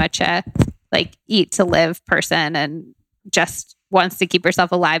very much a like eat to live person and just wants to keep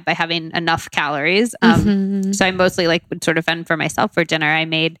herself alive by having enough calories. So I mostly like would sort of fend for myself for dinner. I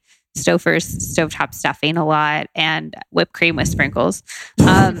made Stouffer's stovetop stuffing a lot and whipped cream with sprinkles.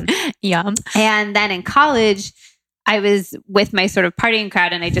 Yum. And then in college, I was with my sort of partying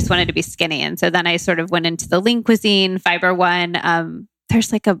crowd and I just wanted to be skinny. And so then I sort of went into the lean cuisine, Fiber One.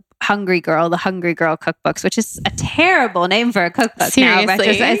 There's like a the Hungry Girl cookbooks, which is a terrible name for a cookbook. Seriously?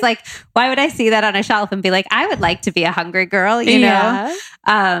 Now, it's like, why would I see that on a shelf and be like, I would like to be a hungry girl, you know?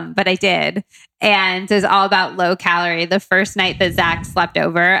 But I did. And it was all about low calorie. The first night that Zach slept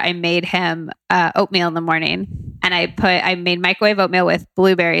over, I made him oatmeal in the morning. And I made microwave oatmeal with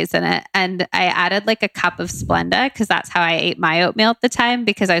blueberries in it. And I added like a cup of Splenda because that's how I ate my oatmeal at the time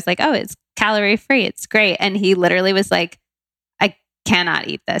because I was like, oh, it's calorie free. It's great. And he literally was like, cannot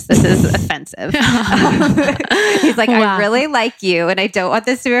eat this. This is offensive. He's like, wow. I really like you and I don't want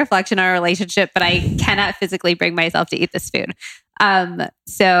this to be a reflection on our relationship, but I cannot physically bring myself to eat this food.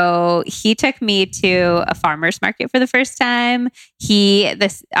 So he took me to a farmer's market for the first time.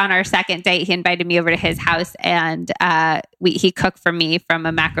 On our second date, he invited me over to his house and he cooked for me from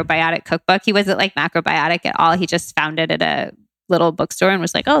a macrobiotic cookbook. He wasn't like macrobiotic at all. He just found it at a little bookstore and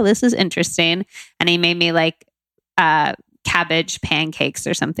was like, oh, this is interesting. And he made me like, cabbage pancakes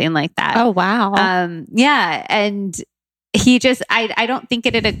or something like that. Oh, wow. Yeah. And he just, I don't think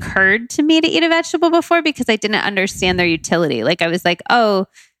it had occurred to me to eat a vegetable before because I didn't understand their utility. Like I was like, oh,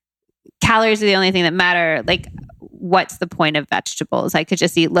 calories are the only thing that matter. Like what's the point of vegetables? I could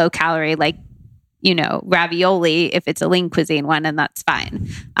just eat low calorie, like, you know, ravioli if it's a lean cuisine one and that's fine.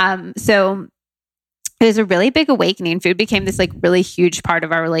 So it was a really big awakening. Food became this like really huge part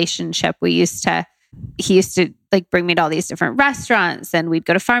of our relationship. He used to like bring me to all these different restaurants and we'd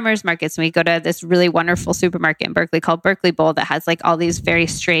go to farmers markets and we'd go to this really wonderful supermarket in Berkeley called Berkeley Bowl that has like all these very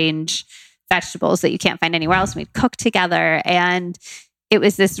strange vegetables that you can't find anywhere else. And we'd cook together and it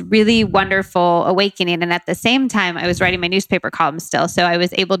was this really wonderful awakening. And at the same time, I was writing my newspaper column still. So I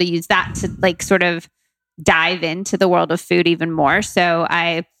was able to use that to like sort of dive into the world of food even more. So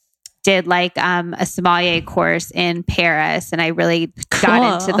I did like a sommelier course in Paris, and I really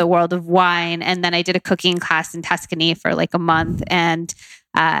got into the world of wine. And then I did a cooking class in Tuscany for like a month. And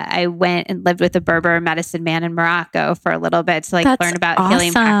I went and lived with a Berber medicine man in Morocco for a little bit to like learn about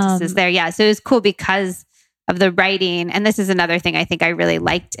healing practices there. Yeah. So it was cool because of the writing. And this is another thing I think I really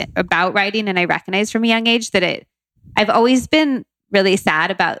liked about writing. And I recognized from a young age that I've always been really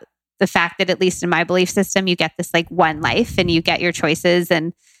sad about the fact that, at least in my belief system, you get this like one life and you get your choices.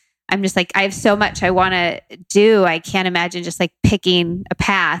 And I'm just like, I have so much I want to do. I can't imagine just like picking a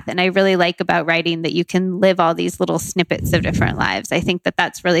path. And I really like about writing that you can live all these little snippets of different lives. I think that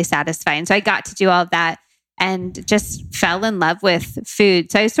that's really satisfying. So I got to do all of that and just fell in love with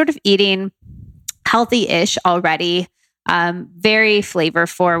food. So I was sort of eating healthy-ish already, very flavor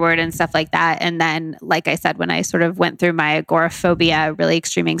forward and stuff like that. And then, like I said, when I sort of went through my agoraphobia, really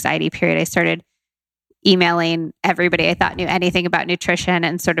extreme anxiety period, I started emailing everybody I thought knew anything about nutrition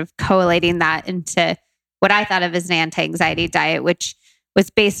and sort of collating that into what I thought of as an anti-anxiety diet, which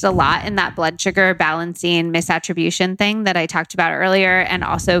was based a lot in that blood sugar balancing misattribution thing that I talked about earlier, and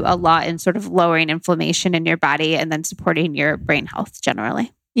also a lot in sort of lowering inflammation in your body and then supporting your brain health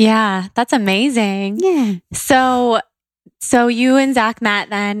generally. Yeah, that's amazing. Yeah. So you and Zach met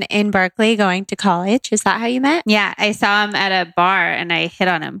then in Berkeley going to college. Is that how you met? Yeah. I saw him at a bar and I hit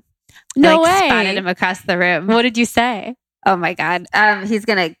on him. No way. Spotted him across the room. What did you say? Oh my God. He's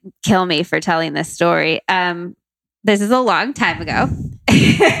going to kill me for telling this story. This is a long time ago.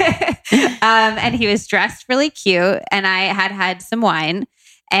 And he was dressed really cute and I had some wine,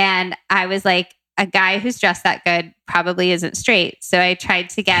 and I was like, a guy who's dressed that good probably isn't straight. So I tried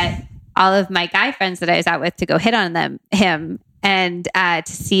to get all of my guy friends that I was out with to go hit on him and to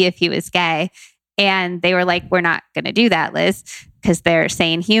see if he was gay. And they were like, we're not going to do that, Liz, because they're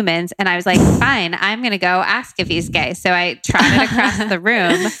sane humans. And I was like, fine, I'm going to go ask if he's gay. So I trotted across the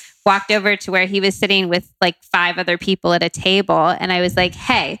room, walked over to where he was sitting with like 5 other people at a table. And I was like,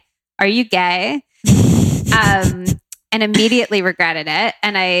 hey, are you gay? And immediately regretted it.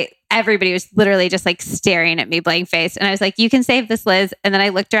 And everybody was literally just like staring at me blank faced. And I was like, you can save this, Liz. And then I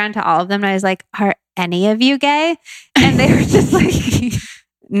looked around to all of them and I was like, are any of you gay? And they were just like,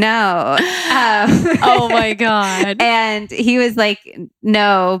 no. Oh my God. And he was like,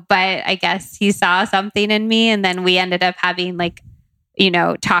 no, but I guess he saw something in me. And then we ended up having like,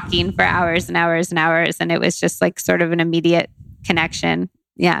 talking for hours and hours and hours. And it was just like sort of an immediate connection.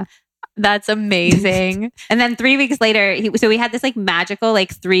 Yeah. That's amazing. And then 3 weeks later, so we had this like magical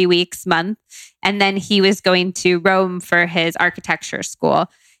like 3 weeks month. And then he was going to Rome for his architecture school.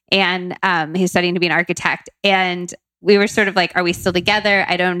 And he was studying to be an architect. And we were sort of like, are we still together?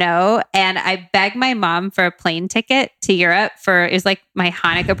 I don't know. And I begged my mom for a plane ticket to Europe it was like my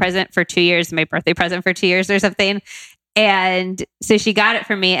Hanukkah present for 2 years, my birthday present for 2 years or something. And so she got it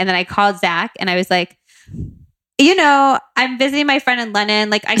for me. And then I called Zach and I was like, I'm visiting my friend in London.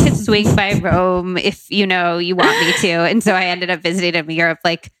 Like I could swing by Rome if, you want me to. And so I ended up visiting him in Europe,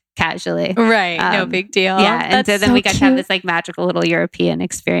 like casually. Right. No big deal. Yeah. And so then we got to have this like magical little European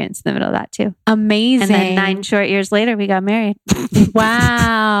experience in the middle of that too. Amazing. And then 9 short years later, we got married.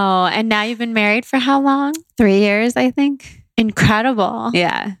 Wow. And now you've been married for how long? 3 years, I think. Incredible.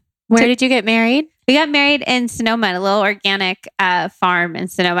 Yeah. Where did you get married? We got married in Sonoma, a little organic farm in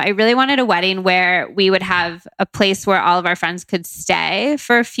Sonoma. I really wanted a wedding where we would have a place where all of our friends could stay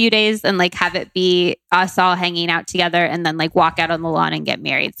for a few days and like have it be us all hanging out together and then like walk out on the lawn and get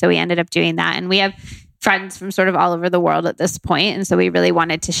married. So we ended up doing that. And we have friends from sort of all over the world at this point. And so we really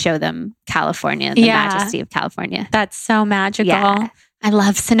wanted to show them California, the majesty of California. That's so magical. Yeah. I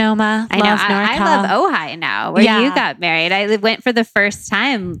love Sonoma. I know. I love Ojai now, where you got married. I went for the first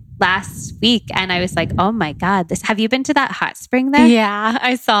time last week, and I was like, "Oh my God, have you been to that hot spring there?" Yeah,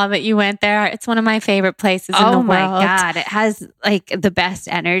 I saw that you went there. It's one of my favorite places in the world. Oh my God, it has like the best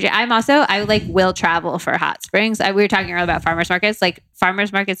energy. I like will travel for hot springs. We were talking earlier about farmers markets, like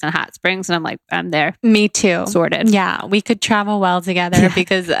farmers markets and hot springs, and I'm like, I'm there. Me too. Sorted. Yeah, we could travel well together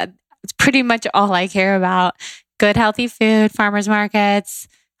because it's pretty much all I care about. Good, healthy food, farmers markets,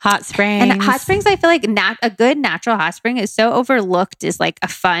 hot springs. And hot springs, I feel like a good natural hot spring is so overlooked as like a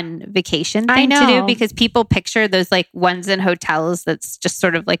fun vacation thing to do, because people picture those like ones in hotels that's just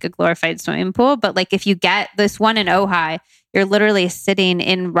sort of like a glorified swimming pool. But like if you get this one in Ojai, you're literally sitting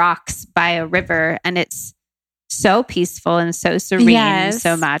in rocks by a river and it's so peaceful and so serene and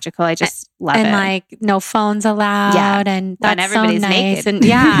so magical. I just love it. And like no phones allowed, and that's everybody's so nice. naked. And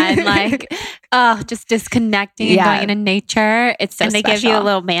and like just disconnecting and going into nature. It's so and they special. give you a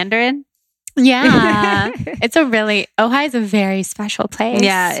little Mandarin. Yeah, Ojai is a very special place.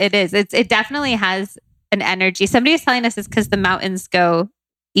 Yeah, it is. It definitely has an energy. Somebody was telling us it's because the mountains go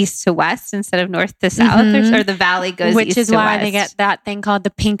east to west instead of north to south, or the valley goes which east is to why west. they get that thing called the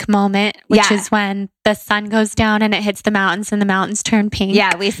pink moment, which is when the sun goes down and it hits the mountains and the mountains turn pink.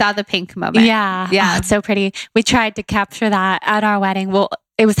 Yeah, we saw the pink moment. Yeah. Oh, it's so pretty. We tried to capture that at our wedding. Well,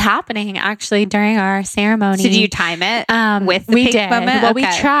 it was happening actually during our ceremony. So did you time it with the pink moment? Well, we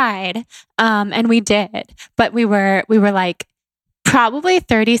tried, and we did, but we were like probably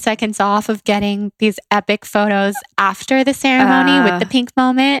 30 seconds off of getting these epic photos after the ceremony with the pink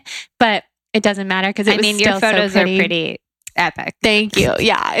moment, but it doesn't matter because it was still your photos so are pretty epic. Thank you.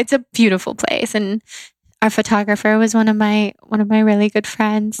 Yeah, it's a beautiful place, and our photographer was one of my really good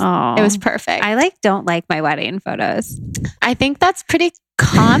friends. Oh, it was perfect. I don't like my wedding photos. I think that's pretty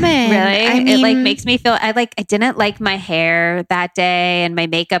common. Really? I mean, it like makes me feel I didn't like my hair that day and my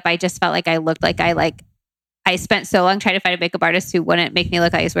makeup. I just felt like I looked like I spent so long trying to find a makeup artist who wouldn't make me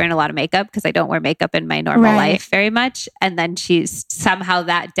look like I was wearing a lot of makeup because I don't wear makeup in my normal life very much. And then she's somehow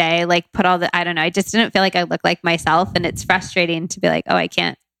that day put all the, I don't know, I just didn't feel like I looked like myself. And it's frustrating to be like, oh, I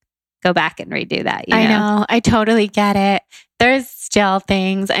can't go back and redo that. I know. I totally get it. There's still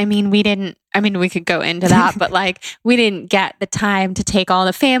things. I mean, we could go into that, but we didn't get the time to take all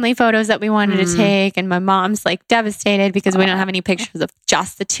the family photos that we wanted to take. And my mom's devastated because we don't have any pictures of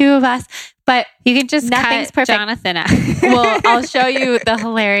just the two of us. But you can just nothing's cut perfect. Jonathan out. Well, I'll show you the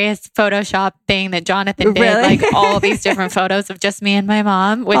hilarious Photoshop thing that Jonathan did. Really? All these different photos of just me and my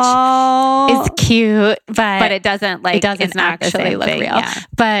mom, which is cute, but it doesn't actually look real. Yeah.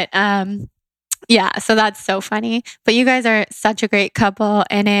 But yeah, so that's so funny. But you guys are such a great couple,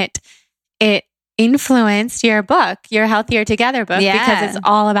 and it influenced your book, your Healthier Together book, because it's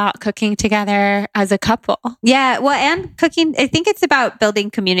all about cooking together as a couple. Yeah, well, and cooking, I think it's about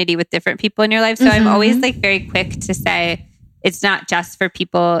building community with different people in your life. So I'm always very quick to say it's not just for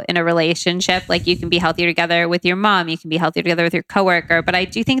people in a relationship. You can be healthier together with your mom, you can be healthier together with your coworker. But I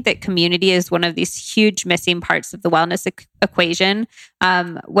do think that community is one of these huge missing parts of the wellness equation.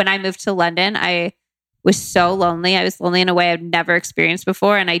 When I moved to London, I was so lonely. I was lonely in a way I've never experienced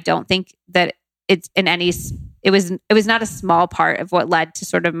before. And I don't think that it was not a small part of what led to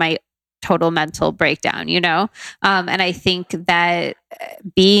sort of my total mental breakdown, and I think that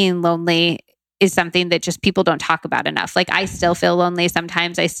being lonely is something that just people don't talk about enough. I still feel lonely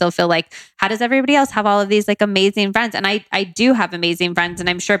sometimes. I still feel how does everybody else have all of these amazing friends? And I do have amazing friends, and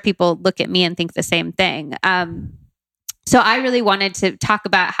I'm sure people look at me and think the same thing. So I really wanted to talk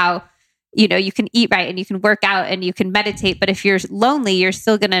about how you can eat right and you can work out and you can meditate, but if you're lonely, you're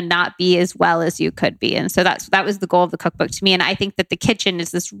still going to not be as well as you could be. And so that was the goal of the cookbook to me. And I think that the kitchen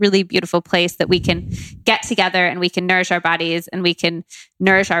is this really beautiful place that we can get together and we can nourish our bodies and we can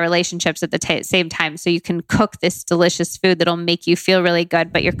nourish our relationships at the same time. So you can cook this delicious food that'll make you feel really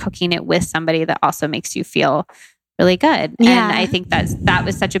good, but you're cooking it with somebody that also makes you feel really good. Yeah. And I think that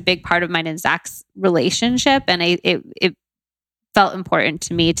was such a big part of mine and Zach's relationship. And it felt important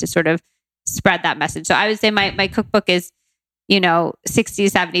to me to sort of spread that message. So I would say my cookbook is,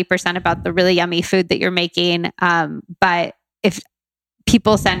 60-70% about the really yummy food that you're making. But if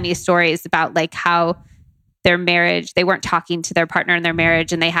people send me stories about how their marriage, they weren't talking to their partner in their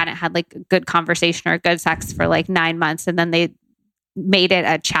marriage and they hadn't had a good conversation or good sex for 9 months. And then they made it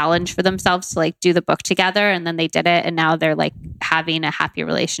a challenge for themselves to do the book together. And then they did it. And now they're having a happy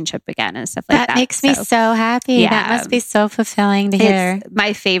relationship again and stuff like that. That makes me so happy. Yeah. That must be so fulfilling to hear. It's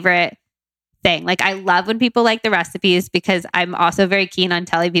my favorite thing. I love when people like the recipes because I'm also very keen on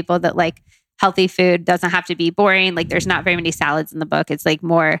telling people that healthy food doesn't have to be boring. There's not very many salads in the book. It's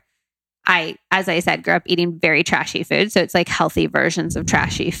more, as I said, grew up eating very trashy food. So it's healthy versions of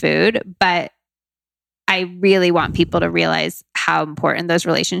trashy food. But I really want people to realize how important those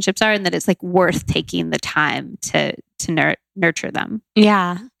relationships are and that it's worth taking the time to nurture them.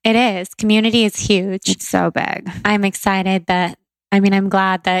 Yeah, it is. Community is huge. It's so big. I'm excited I'm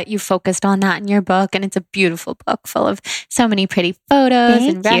glad that you focused on that in your book, and it's a beautiful book full of so many pretty photos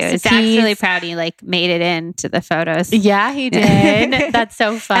and recipes. Zach's really proud he made it into the photos. Yeah, he did. That's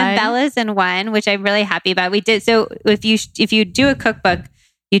so fun. And Bella's in one, which I'm really happy about. We did so if you do a cookbook,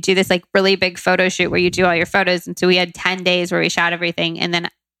 you do this really big photo shoot where you do all your photos, and so we had 10 days where we shot everything, and then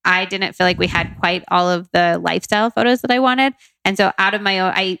I didn't feel like we had quite all of the lifestyle photos that I wanted, and so out of my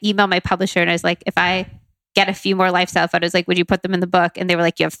own, I emailed my publisher and I was like, if I get a few more lifestyle photos, would you put them in the book? And they were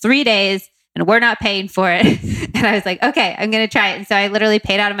like, you have 3 days. and we're not paying for it. And I was like, okay, I'm going to try it. And so I literally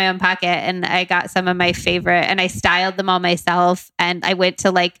paid out of my own pocket and I got some of my favorite and I styled them all myself. And I went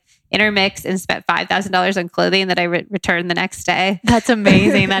to like Intermix and spent $5,000 on clothing that I returned the next day. That's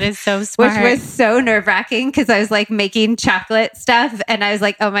amazing. That is so smart. Which was so nerve-wracking because I was like making chocolate stuff and I was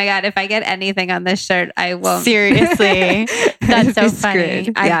like, oh my God, if I get anything on this shirt, I won't. Seriously. That's so funny.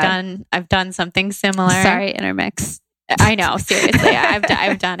 Screwed. I've done something similar. Sorry, Intermix. I know, seriously.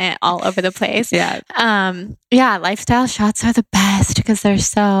 I've done it all over the place. Yeah. Lifestyle shots are the best because they're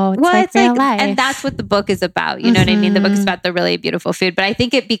so, it's real life. And that's what the book is about. You know what I mean? The book is about the really beautiful food, but I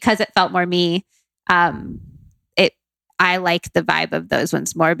think because it felt more me, I like the vibe of those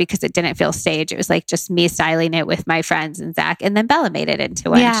ones more because it didn't feel staged. It was like just me styling it with my friends and Zach, and then Bella made it into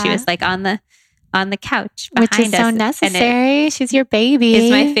one. Yeah. She was like on the couch behind which is us. so necessary. She's your baby.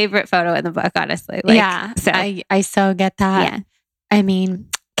 It's my favorite photo in the book, honestly. So I so get that. Yeah. I mean,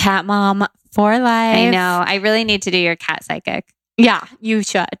 cat mom for life. I know. I really need to do your cat psychic. Yeah, you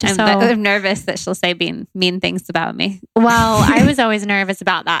should. I'm nervous that she'll say mean things about me. Well, I was always nervous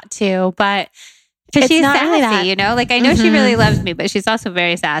about that too, but because she's sassy, really you know? Like I know she really loves me, but she's also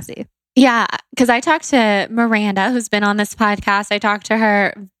very sassy. Yeah, because I talked to Miranda, who's been on this podcast. I talked to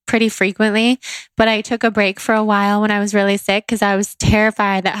her pretty frequently, but I took a break for a while when I was really sick because I was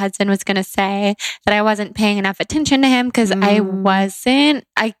terrified that Hudson was going to say that I wasn't paying enough attention to him because I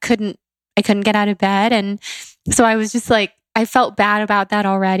couldn't get out of bed. And so I was just like, I felt bad about that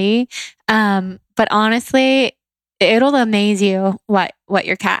already. But honestly, it'll amaze you what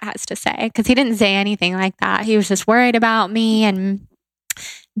your cat has to say because he didn't say anything like that. He was just worried about me, and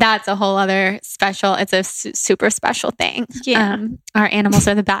that's a whole other special. It's a super special thing. Yeah. Our animals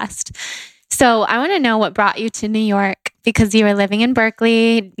are the best. So I want to know what brought you to New York because you were living in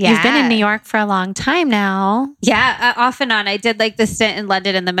Berkeley. Yeah. You've been in New York for a long time now. Yeah, off and on. I did like the stint in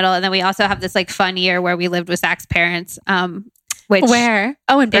London in the middle, and then we also have this like fun year where we lived with Zach's parents. Where?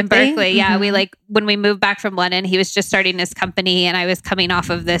 Oh, in Berkeley? In Berkeley, yeah. We when we moved back from London, he was just starting his company and I was coming off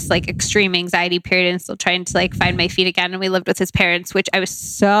of this like extreme anxiety period and still trying to like find my feet again. And we lived with his parents, which I was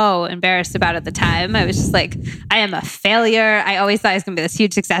so embarrassed about at the time. I was just like, I am a failure. I always thought I was going to be this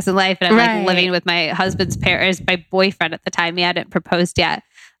huge success in life. And I'm like living with my husband's parents, my boyfriend at the time. He hadn't proposed yet.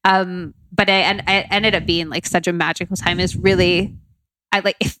 But I ended up being like such a magical time. It's really... I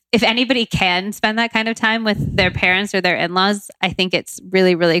like if anybody can spend that kind of time with their parents or their in-laws, I think it's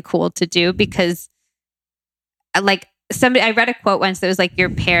really, really cool to do because I read a quote once that was like your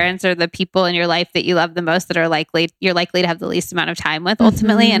parents are the people in your life that you love the most that you're likely to have the least amount of time with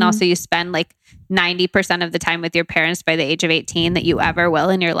ultimately. And also you spend like 90% of the time with your parents by the age of 18 that you ever will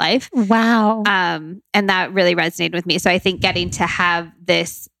in your life. Wow. And that really resonated with me. So I think getting to have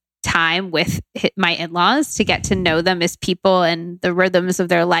this time with my in-laws to get to know them as people and the rhythms of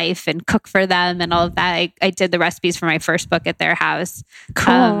their life and cook for them and all of that. I did the recipes for my first book at their house.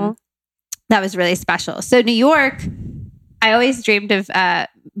 Cool. That was really special. So New York, I always dreamed of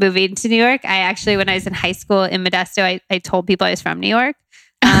moving to New York. I actually, when I was in high school in Modesto, I told people I was from New York.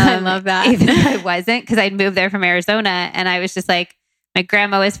 I love that. Even though I wasn't, because I'd moved there from Arizona and I was just like, my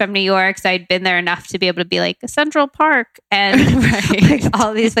grandma was from New York, so I'd been there enough to be able to be like Central Park and like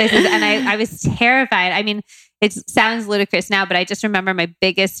all these places. And I was terrified. I mean, it sounds ludicrous now, but I just remember my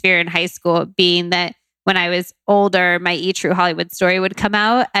biggest fear in high school being that when I was older, my E! True Hollywood story would come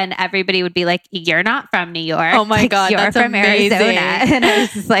out and everybody would be like, you're not from New York. Oh my God, you're that's from amazing. Arizona. And I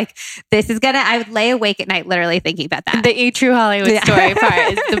was just like, I would lay awake at night literally thinking about that. The E! True Hollywood story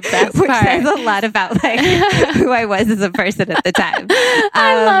part is the best Which part. says a lot about like who I was as a person at the time.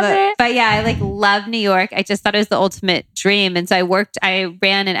 I love it. But yeah, I love New York. I just thought it was the ultimate dream. And so I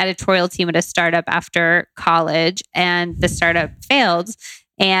ran an editorial team at a startup after college and the startup failed.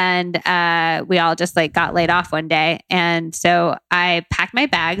 And we all just got laid off one day. And so I packed my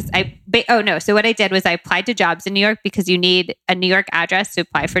bags. So what I did was I applied to jobs in New York because you need a New York address to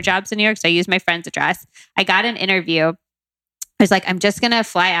apply for jobs in New York. So I used my friend's address. I got an interview. I was like, I'm just going to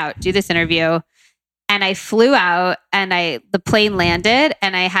fly out, do this interview. And I flew out and the plane landed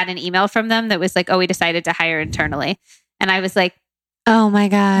and I had an email from them that was like, oh, we decided to hire internally. And I was like, oh my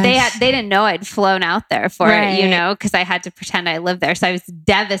gosh. They didn't know I'd flown out there for it, because I had to pretend I lived there. So I was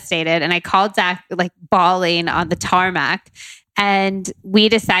devastated. And I called Zach bawling on the tarmac. And we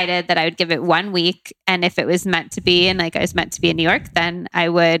decided that I would give it 1 week. And if it was meant to be, and I was meant to be in New York, then I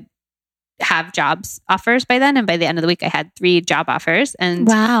would have jobs offers by then. And by the end of the week, I had 3 job offers. And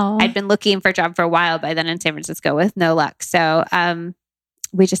wow. I'd been looking for a job for a while by then in San Francisco with no luck. So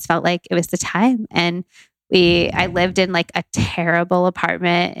we just felt like it was the time. And I lived in a terrible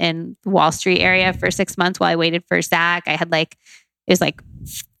apartment in the Wall Street area for 6 months while I waited for Zach. I had it was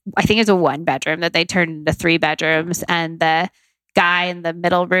I think it's a 1-bedroom that they turned into 3 bedrooms. And the guy in the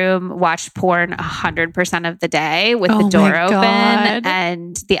middle room watched porn 100% of the day with the door open.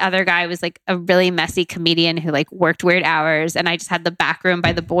 And the other guy was like a really messy comedian who like worked weird hours. And I just had the back room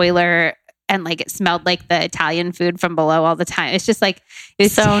by the boiler, and like it smelled like the Italian food from below all the time. It's just like, it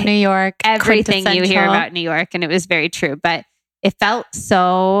was so New York, everything you hear about New York. And it was very true, but it felt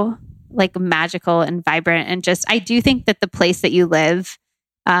so like magical and vibrant. And just, I do think that the place that you live,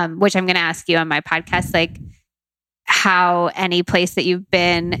 which I'm going to ask you on my podcast, like how any place that you've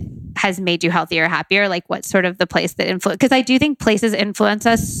been has made you healthier or happier, like what sort of the place that influence, because I do think places influence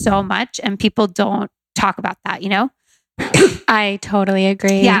us so much and people don't talk about that, you know? I totally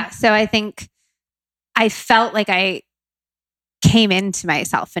agree. Yeah. So I think I felt like I came into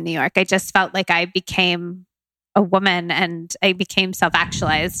myself in New York. I just felt like I became a woman and I became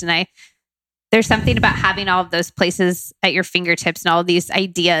self-actualized. And there's something about having all of those places at your fingertips and all of these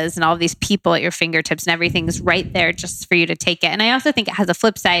ideas and all of these people at your fingertips and everything's right there just for you to take it. And I also think it has a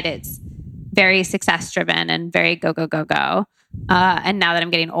flip side. It's very success driven and very go, go, go, go. And now that I'm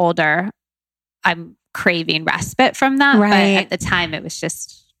getting older, I'm craving respite from that. Right. But at the time it was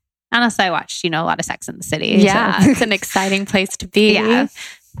just, honestly, I watched, a lot of Sex in the City. Yeah. So. It's an exciting place to be. Yeah.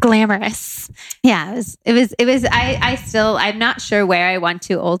 Glamorous. Yeah. I'm not sure where I want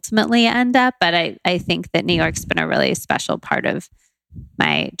to ultimately end up, but I think that New York's been a really special part of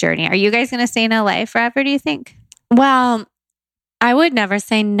my journey. Are you guys going to stay in LA forever, do you think? Well, I would never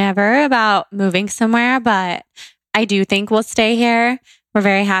say never about moving somewhere, but I do think we'll stay here. We're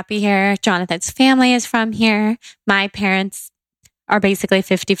very happy here. Jonathan's family is from here. My parents are basically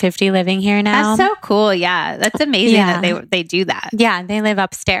 50-50 living here now. That's so cool. Yeah. That's amazing that they do that. Yeah. They live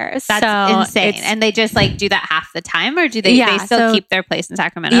upstairs. That's insane. And they just like do that half the time, or do they still keep their place in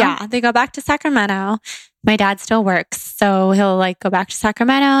Sacramento? Yeah. They go back to Sacramento. My dad still works, so he'll like go back to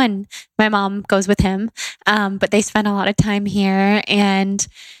Sacramento and my mom goes with him. But they spend a lot of time here, and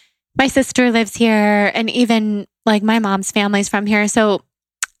my sister lives here, and even like my mom's family's from here. So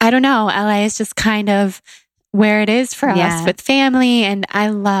I don't know. LA is just kind of where it is for us with family. And I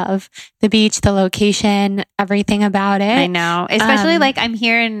love the beach, the location, everything about it. I know. Especially like I'm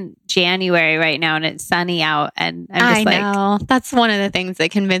here in January right now and it's sunny out. And I'm just I know. That's one of the things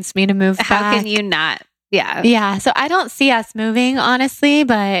that convinced me to move back. How can you not? Yeah. Yeah. So I don't see us moving, honestly,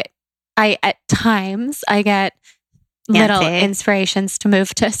 but at times I get little inspirations to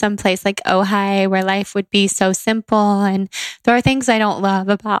move to some place like Ojai where life would be so simple. And there are things I don't love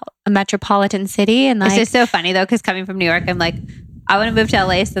about a metropolitan city. And like, it's just so funny though, because coming from New York, I'm like, I want to move to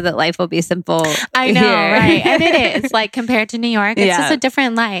LA so that life will be simple. I know, here. right? And it is like compared to New York, it's just a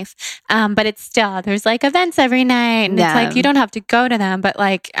different life. But it's still, there's like events every night and it's like, you don't have to go to them, but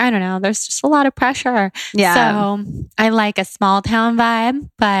like, I don't know, there's just a lot of pressure. Yeah. So I like a small town vibe,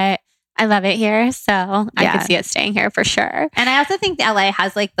 but I love it here. So I could see us staying here for sure. And I also think LA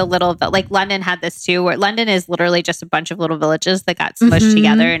has like the little, like London had this too, where London is literally just a bunch of little villages that got smushed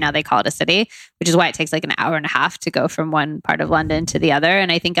together and now they call it a city, which is why it takes like an hour and a half to go from one part of London to the other.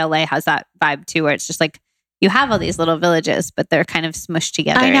 And I think LA has that vibe too, where it's just like, you have all these little villages, but they're kind of smushed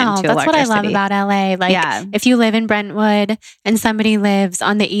together into a larger city. That's what I love about LA. Like if you live in Brentwood and somebody lives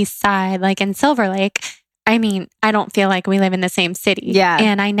on the east side, like in Silver Lake, I mean, I don't feel like we live in the same city. Yeah.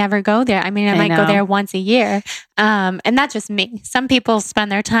 And I never go there. I mean, I might go there once a year. And that's just me. Some people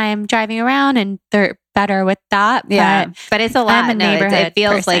spend their time driving around and they're better with that. Yeah. But it's a lot. It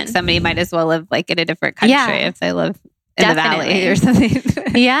feels like somebody might as well live like in a different country if they live in the valley or something.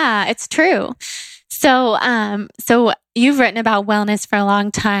 Yeah, it's true. So, so you've written about wellness for a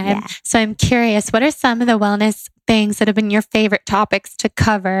long time. Yeah. So I'm curious, what are some of the wellness things that have been your favorite topics to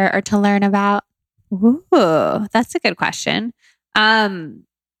cover or to learn about? Ooh, that's a good question. CBD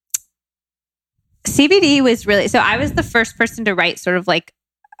was really, so I was the first person to write sort of like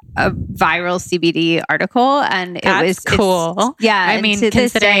a viral CBD article and it was cool. I mean,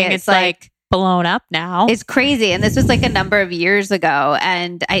 considering it's like blown up now. It's crazy. And this was like a number of years ago.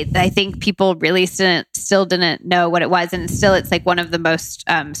 And I think people really still didn't know what it was. And it's like one of the most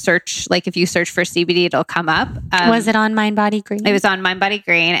like if you search for CBD, it'll come up. Was it on Mind Body Green? It was on Mind Body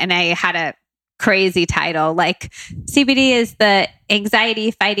Green. And I had a crazy title like CBD is the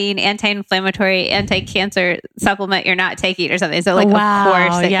anxiety fighting anti-inflammatory anti-cancer supplement you're not taking or something. So like of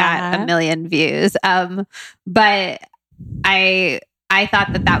course it got 1 million views. But I thought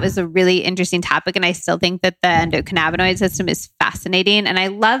that was a really interesting topic and I still think that the endocannabinoid system is fascinating and I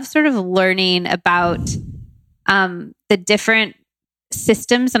love sort of learning about the different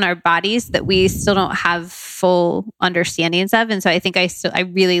systems in our bodies that we still don't have full understandings of. And so I think I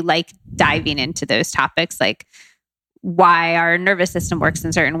really like diving into those topics, like why our nervous system works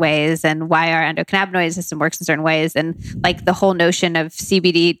in certain ways and why our endocannabinoid system works in certain ways. And like the whole notion of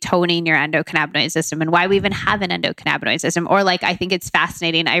CBD toning your endocannabinoid system and why we even have an endocannabinoid system. Or like, I think it's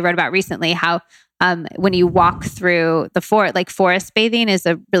fascinating. I wrote about recently how when you walk through the forest, like forest bathing is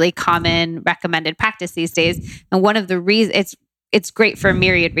a really common recommended practice these days. And one of the reasons it's great for a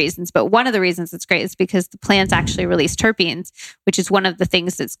myriad reasons, but one of the reasons it's great is because the plants actually release terpenes, which is one of the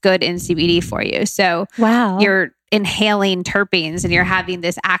things that's good in CBD for you. So you're inhaling terpenes and you're having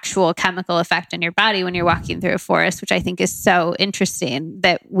this actual chemical effect on your body when you're walking through a forest, which I think is so interesting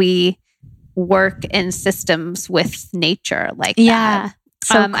that we work in systems with nature like that.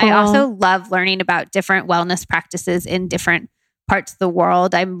 So cool. I also love learning about different wellness practices in different parts of the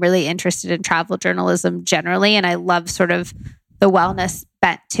world. I'm really interested in travel journalism generally, and I love sort of the wellness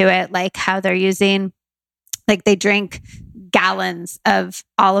bent to it, like how they're using, like they drink gallons of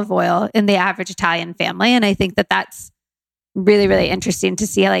olive oil in the average Italian family. And I think that that's really, really interesting to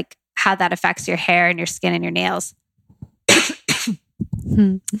see like how that affects your hair and your skin and your nails.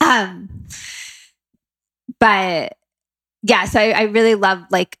 But yeah, so I really love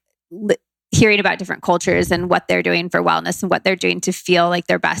like hearing about different cultures and what they're doing for wellness and what they're doing to feel like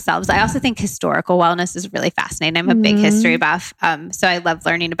their best selves. I also think historical wellness is really fascinating. I'm a big history buff. So I love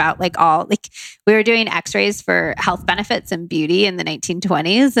learning about like we were doing x-rays for health benefits and beauty in the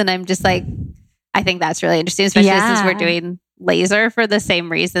 1920s. And I'm just like, I think that's really interesting, especially since we're doing laser for the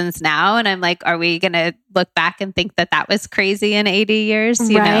same reasons now. And I'm like, are we going to look back and think that was crazy in 80 years?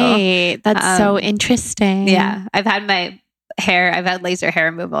 You know? That's so interesting. Yeah. I've had laser hair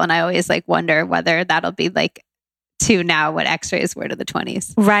removal, and I always like wonder whether that'll be like to now what x-rays were to the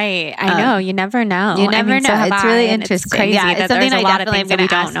 20s. Right. I know. You never know. You never know. So it's really interesting. It's crazy. Yeah, it's something I definitely am going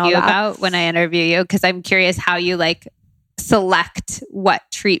to ask you about when I interview you, because I'm curious how you like select what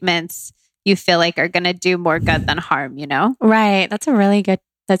treatments you feel like are going to do more good than harm, you know? Right. That's a really good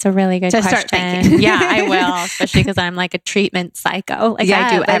question. Start thinking. Yeah, I will, especially because I'm like a treatment psycho. Like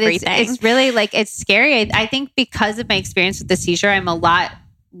I do everything. It's really like, it's scary. I think because of my experience with the seizure, I'm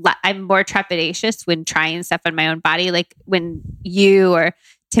more trepidatious when trying stuff on my own body. Like when you or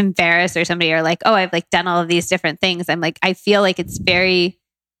Tim Ferriss or somebody are like, oh, I've like done all of these different things. I'm like, I feel like it's very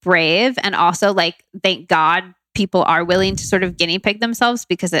brave. And also like, thank God people are willing to sort of guinea pig themselves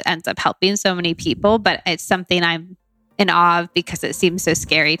because it ends up helping so many people. But it's something I'm in awe of because it seems so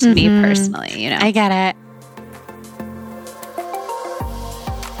scary to me personally, you know? I get it.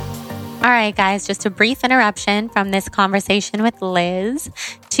 All right, guys, just a brief interruption from this conversation with Liz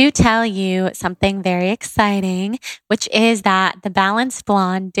to tell you something very exciting, which is that the Balanced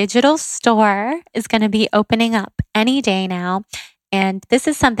Blonde digital store is going to be opening up any day now. And this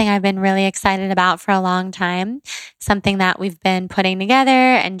is something I've been really excited about for a long time, something that we've been putting together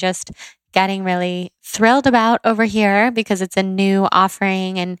and just getting really thrilled about over here because it's a new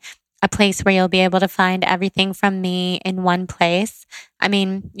offering and a place where you'll be able to find everything from me in one place. I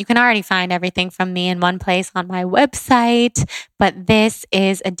mean, you can already find everything from me in one place on my website, but this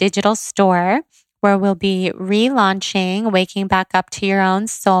is a digital store where we'll be relaunching Waking Back Up to Your Own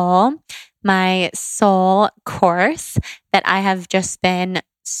Soul, my soul course that I have just been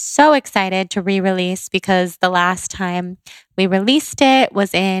so excited to re-release because the last time we released it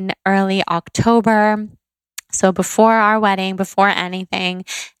was in early October. So before our wedding, before anything,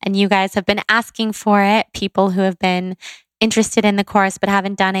 and you guys have been asking for it, people who have been interested in the course but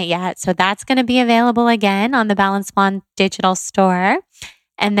haven't done it yet. So that's going to be available again on the Balanced Blonde digital store.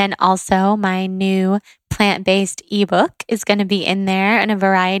 And then also my new plant-based ebook is going to be in there and a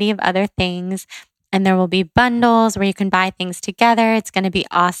variety of other things. And there will be bundles where you can buy things together. It's going to be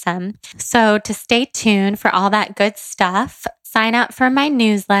awesome. So to stay tuned for all that good stuff, sign up for my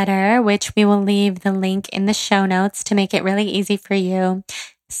newsletter, which we will leave the link in the show notes to make it really easy for you.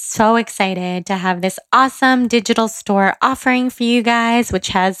 So excited to have this awesome digital store offering for you guys, which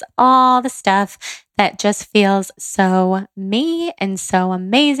has all the stuff that just feels so me and so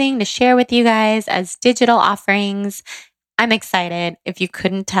amazing to share with you guys as digital offerings. I'm excited if you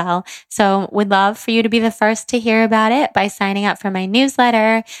couldn't tell. So would love for you to be the first to hear about it by signing up for my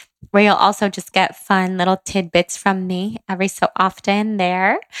newsletter, where you'll also just get fun little tidbits from me every so often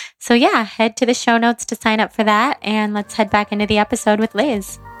there. So yeah, head to the show notes to sign up for that. And let's head back into the episode with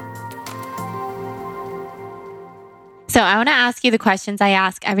Liz. So I want to ask you the questions I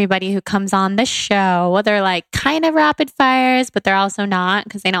ask everybody who comes on the show. They're like kind of rapid fires, but they're also not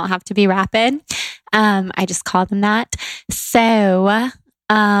because they don't have to be rapid. I just call them that. So,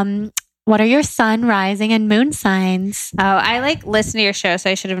 what are your sun, rising, and moon signs? Oh, I like listen to your show, so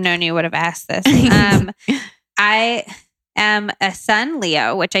I should have known you would have asked this. am a Sun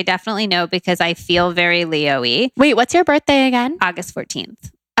Leo, which I definitely know because I feel very Leo-y. Wait, what's your birthday again? August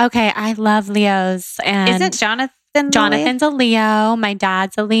 14th. Okay, I love Leos. And Isn't Jonathan's a Leo. My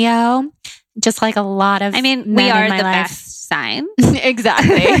dad's a Leo. Just like a lot of I mean, men we are in my the life. best sign.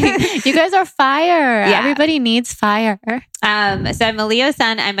 Exactly. You guys are fire. Yeah. Everybody needs fire. So I'm a Leo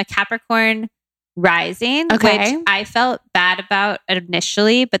sun. I'm a Capricorn rising, which I felt bad about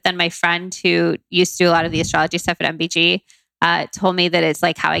initially, but then my friend who used to do a lot of the astrology stuff at MBG told me that it's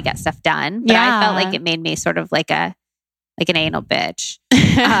like how I get stuff done. But I felt like it made me sort of like an anal bitch.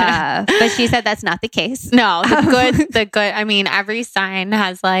 But she said that's not the case. No, the good. I mean, every sign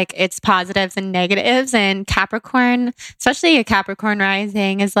has like its positives and negatives, and Capricorn, especially a Capricorn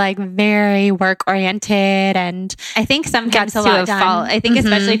rising, is like very work oriented, and I think sometimes gets a lot done. fault. I think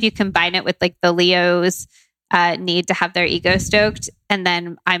especially if you combine it with like the Leos need to have their ego stoked, and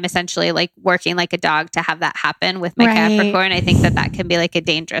then I'm essentially like working like a dog to have that happen with my Capricorn. I think that can be like a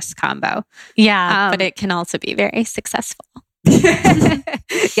dangerous combo. Yeah, but it can also be very successful.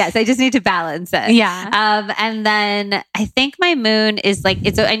 Yes, I just need to balance it. Yeah. And then I think my moon is like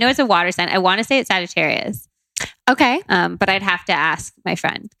I know it's a water sign. I want to say it's Sagittarius. Okay. But I'd have to ask my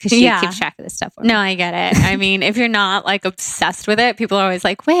friend because she keeps track of this stuff. No, I get it. I mean, if you're not like obsessed with it, people are always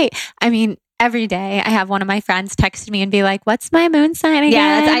like, wait, I mean, every day I have one of my friends text me and be like, what's my moon sign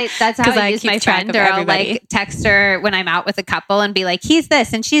again? Yeah, that's how I use my friend. Or I'll like text her when I'm out with a couple and be like, he's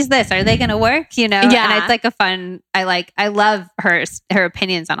this and she's this. Are they going to work? You know? Yeah. And it's like a fun, I love her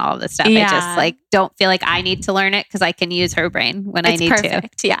opinions on all of this stuff. Yeah. I just like don't feel like I need to learn it because I can use her brain when I need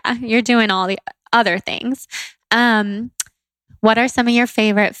perfect. to. Yeah. You're doing all the other things. What are some of your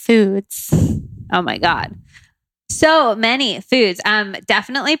favorite foods? Oh my God. So many foods.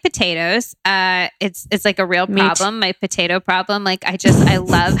 Definitely potatoes. It's like a real problem. My potato problem. Like I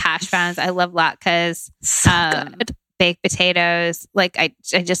love hash browns. I love latkes. So good. Baked potatoes. Like I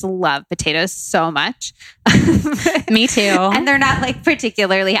just love potatoes so much. Me too. And they're not like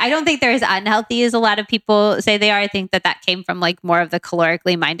particularly, I don't think they're as unhealthy as a lot of people say they are. I think that came from like more of the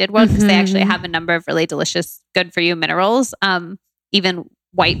calorically minded world because they actually have a number of really delicious, good for you minerals. Even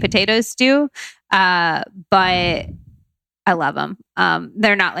white potatoes do. But I love them.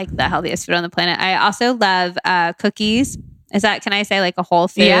 They're not like the healthiest food on the planet. I also love cookies. Can I say like a whole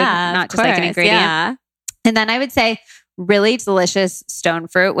food? Yeah, not just like an ingredient. Yeah. And then I would say really delicious stone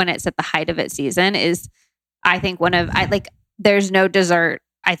fruit when it's at the height of its season is, I think there's no dessert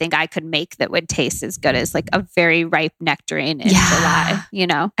I think I could make that would taste as good as like a very ripe nectarine in July, you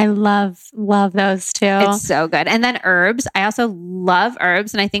know? I love those too. It's so good. And then herbs. I also love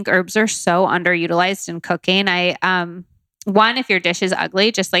herbs. And I think herbs are so underutilized in cooking. One, if your dish is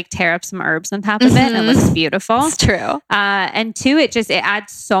ugly, just like tear up some herbs on top of it and it looks beautiful. It's true. And two, it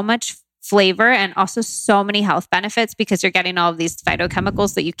adds so much flavor and also so many health benefits because you're getting all of these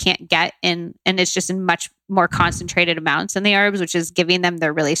phytochemicals that you can't get and it's just in much more concentrated amounts in the herbs, which is giving them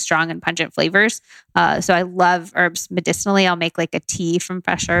their really strong and pungent flavors. So I love herbs medicinally. I'll make like a tea from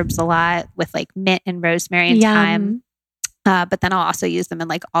fresh herbs a lot with like mint and rosemary and thyme. But then I'll also use them in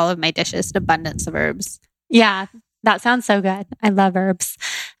like all of my dishes, an abundance of herbs. Yeah, that sounds so good. I love herbs.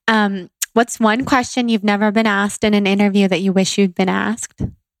 What's one question you've never been asked in an interview that you wish you'd been asked?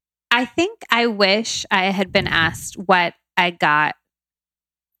 I think I wish I had been asked what I got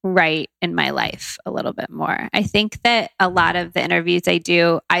right in my life a little bit more. I think that a lot of the interviews I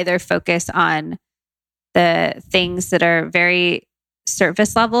do either focus on the things that are very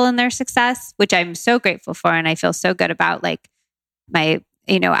surface level in their success, which I'm so grateful for. And I feel so good about like my,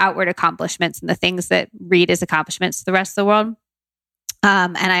 outward accomplishments and the things that read as accomplishments to the rest of the world.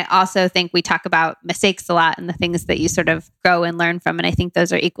 And I also think we talk about mistakes a lot and the things that you sort of grow and learn from. And I think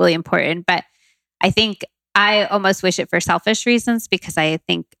those are equally important. But I think I almost wish it for selfish reasons because I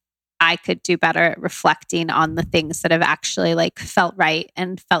think I could do better at reflecting on the things that have actually like felt right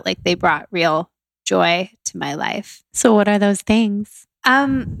and felt like they brought real joy to my life. So what are those things?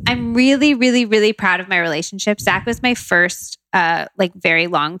 I'm really, really, really proud of my relationship. Zach was my first very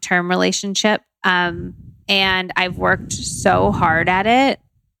long-term relationship. And I've worked so hard at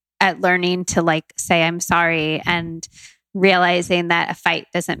learning to like say I'm sorry and realizing that a fight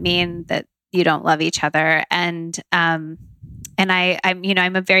doesn't mean that you don't love each other. And I'm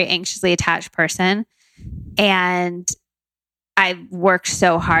a very anxiously attached person, and I've worked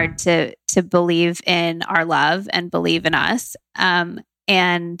so hard to believe in our love and believe in us,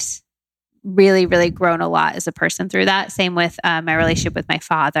 and really, really grown a lot as a person through that. Same with my relationship with my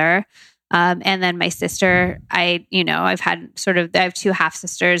father. And then my sister, I have two half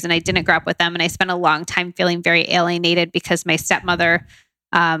sisters and I didn't grow up with them. And I spent a long time feeling very alienated because my stepmother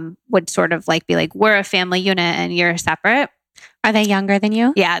would sort of like be like, we're a family unit and you're separate. Are they younger than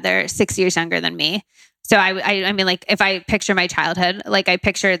you? Yeah, they're 6 years younger than me. So I mean, like if I picture my childhood, like I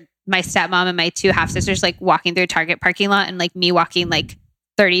picture my stepmom and my two half sisters like walking through a Target parking lot and like me walking like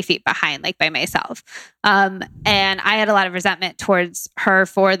 30 feet behind, like by myself. And I had a lot of resentment towards her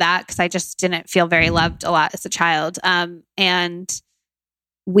for that because I just didn't feel very loved a lot as a child. And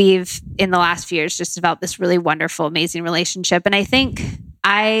we've in the last few years just developed this really wonderful, amazing relationship. And I think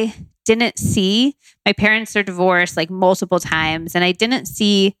I didn't see, my parents are divorced like multiple times, and I didn't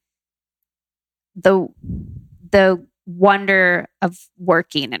see the wonder of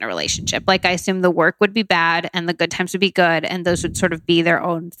working in a relationship. Like I assumed the work would be bad and the good times would be good, and those would sort of be their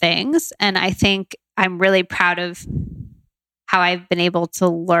own things. And I think I'm really proud of how I've been able to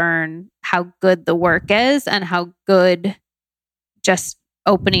learn how good the work is and how good just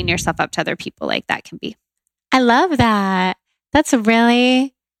opening yourself up to other people like that can be. I love that. That's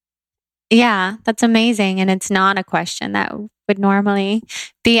really, that's amazing. And it's not a question that would normally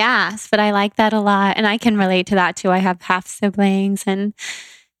be asked, but I like that a lot. And I can relate to that too. I have half siblings and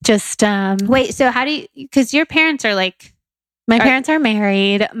just... Wait, so how do you, because your parents are like... My parents are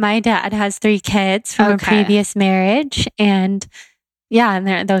married. My dad has 3 kids from a previous marriage. And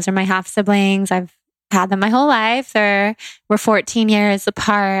those are my half siblings. I've had them my whole life. We're 14 years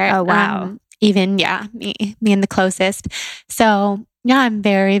apart. Oh, wow. Even, me and the closest. So I'm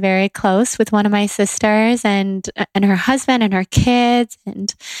very, very close with one of my sisters and her husband and her kids.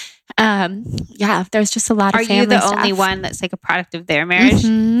 And there's just a lot of family stuff. Are you the only one that's like a product of their marriage?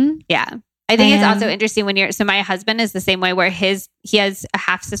 Mm-hmm. Yeah. I think it's also interesting so my husband is the same way where he has a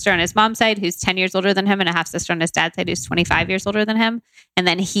half sister on his mom's side who's 10 years older than him and a half sister on his dad's side who's 25 years older than him. And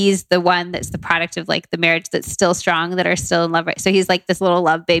then he's the one that's the product of like the marriage that's still strong, that are still in love. Right? So he's like this little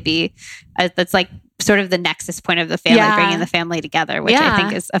love baby that's like sort of the nexus point of the family, bringing the family together, which I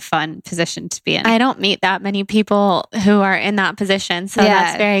think is a fun position to be in. I don't meet that many people who are in that position. So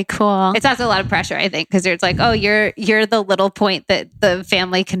that's very cool. It's also a lot of pressure, I think, because it's like, oh, you're the little point that the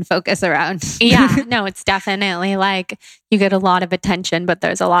family can focus around. No, it's definitely like you get a lot of attention, but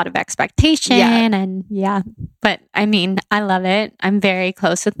there's a lot of expectation. And but I mean, I love it. I'm very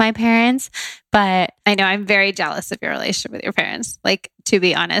close with my parents, but I know I'm very jealous of your relationship with your parents. Like, to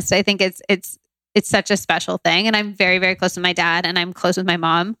be honest, I think it's such a special thing. And I'm very, very close to my dad and I'm close with my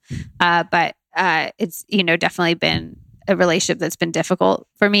mom. But it's, definitely been a relationship that's been difficult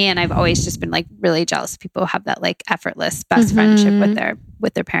for me. And I've always just been like really jealous of people who have that like effortless best friendship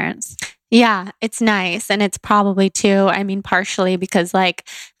with their parents. Yeah, it's nice. And it's probably too, I mean, partially because like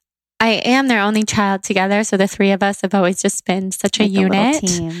I am their only child together. So the 3 of us have always just been such a unit.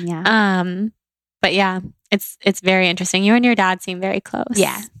 Team, yeah. But it's very interesting. You and your dad seem very close.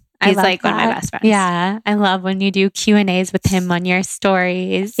 Yeah. He's like one of my best friends. Yeah. I love when you do Q&As with him on your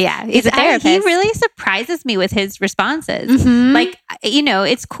stories. Yeah. He's a therapist. He really surprises me with his responses. Mm-hmm. Like,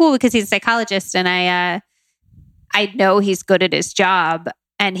 it's cool because he's a psychologist and I know he's good at his job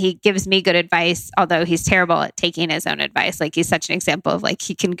and he gives me good advice, although he's terrible at taking his own advice. Like he's such an example of like,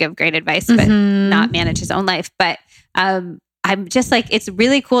 he can give great advice, but not manage his own life. But, I'm just like, it's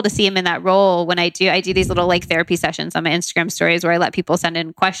really cool to see him in that role when I do these little like therapy sessions on my Instagram stories where I let people send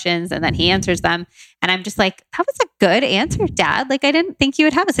in questions and then he answers them. And I'm just like, that was a good answer, Dad. Like, I didn't think you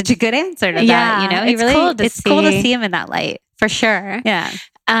would have such a good answer to that. It's cool to see him in that light. For sure. Yeah.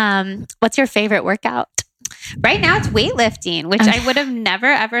 What's your favorite workout? Right now it's weightlifting, which I would have never,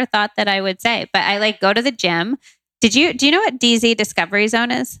 ever thought that I would say, but I like go to the gym. Do you know what DZ Discovery Zone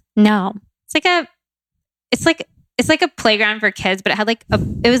is? No. It's like a playground for kids, but it had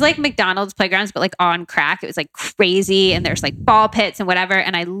it was like McDonald's playgrounds, but like on crack. It was like crazy. And there's like ball pits and whatever.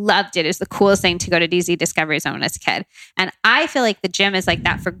 And I loved it. It was the coolest thing to go to DZ Discovery Zone as a kid. And I feel like the gym is like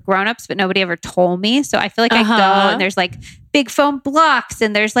that for grownups, but nobody ever told me. So I feel like I go and there's like big foam blocks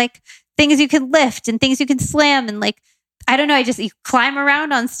and there's like things you can lift and things you can slam. And like, I don't know. You climb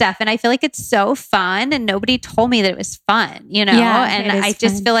around on stuff and I feel like it's so fun and nobody told me that it was fun, Yeah, and I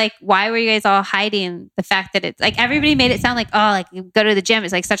just feel like, why were you guys all hiding the fact that it's like, everybody made it sound like, oh, like you go to the gym,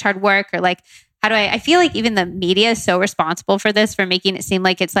 it's like such hard work, or like, I feel like even the media is so responsible for this, for making it seem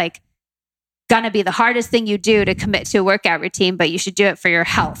like it's like gonna be the hardest thing you do to commit to a workout routine, but you should do it for your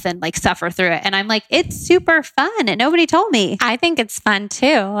health and like suffer through it. And I'm like, it's super fun and nobody told me. I think it's fun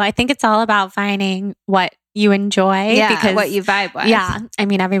too. I think it's all about finding what you enjoy, because what you vibe with. Yeah. I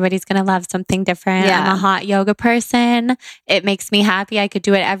mean, everybody's going to love something different. Yeah. I'm a hot yoga person. It makes me happy. I could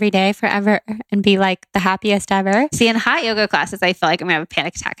do it every day forever and be like the happiest ever. See, in hot yoga classes, I feel like I'm going to have a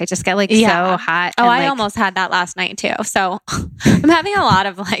panic attack. I just get like so hot. Oh, I almost had that last night too. So I'm having a lot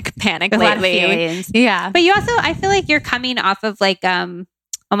of like panic lately. A lot of feelings. Yeah. But you also, I feel like you're coming off of like,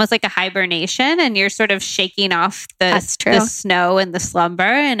 almost like a hibernation, and you're sort of shaking off the snow and the slumber.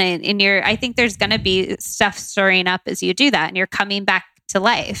 And I think there's going to be stuff stirring up as you do that, and you're coming back to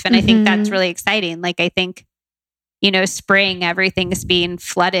life. And I think that's really exciting. Like, I think, spring, everything's being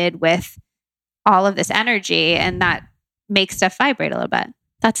flooded with all of this energy, and that makes stuff vibrate a little bit.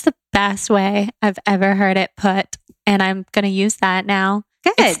 That's the best way I've ever heard it put. And I'm going to use that now.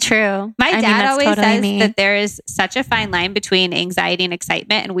 Good. It's true. My dad always says that there is such a fine line between anxiety and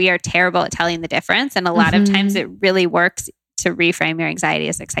excitement, and we are terrible at telling the difference. And a lot of times it really works to reframe your anxiety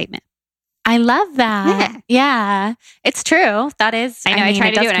as excitement. I love that. Yeah. It's true. That is. I know. I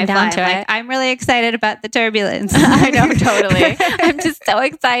try to do it. And I fly. Like, I'm really excited about the turbulence. I know, totally. I'm just so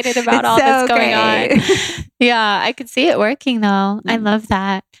excited about all that's going on. Yeah, I could see it working though. I love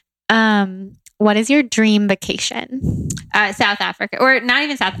that. What is your dream vacation? South Africa, or not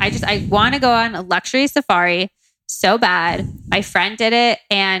even South. I want to go on a luxury safari so bad. My friend did it,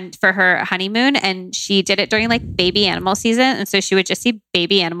 and for her honeymoon, and she did it during like baby animal season. And so she would just see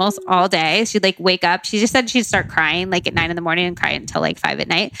baby animals all day. She'd like wake up. She just said she'd start crying like at 9 a.m. and cry until like 5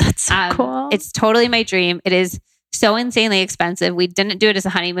 p.m. That's so cool. It's totally my dream. It is so insanely expensive. We didn't do it as a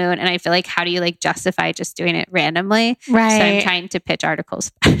honeymoon. And I feel like, how do you like justify just doing it randomly? Right. So I'm trying to pitch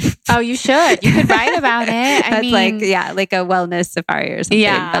articles. Oh, you should. You could write about it. That's like a wellness safari or something.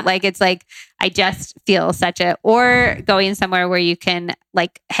 Yeah. But like, it's like, I just feel or going somewhere where you can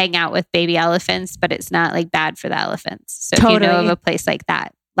like hang out with baby elephants, but it's not like bad for the elephants. So if you know of a place like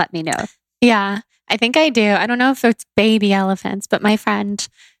that, let me know. Yeah, I think I do. I don't know if it's baby elephants, but my friend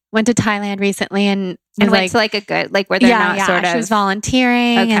went to Thailand recently and went to like a good, like where they're not sort of. She was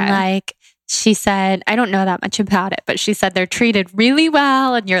volunteering and like, she said, I don't know that much about it, but she said they're treated really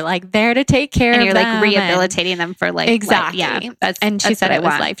well and you're like there to take care of them. And you're like rehabilitating them for like. Exactly. And she said it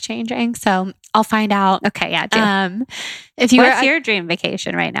was life changing. So I'll find out. Okay. Yeah. Do. What's your dream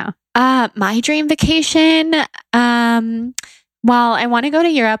vacation right now? My dream vacation, well, I want to go to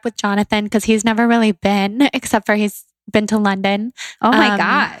Europe with Jonathan because he's never really been, except for he's been to London. Oh my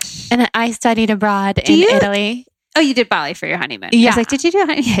gosh. And I studied abroad in Italy. Oh, you did Bali for your honeymoon. Yeah. I was like, did you do a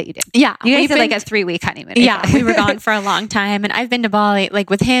honeymoon? Yeah, you did. Yeah. You guys did like a 3-week honeymoon. Yeah. We were gone for a long time. And I've been to Bali, like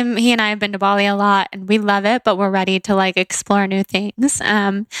with him, he and I have been to Bali a lot and we love it, but we're ready to like explore new things,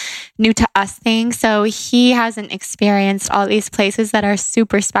 new to us things. So he hasn't experienced all these places that are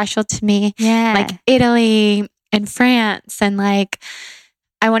super special to me. Yeah. Like Italy and France and like,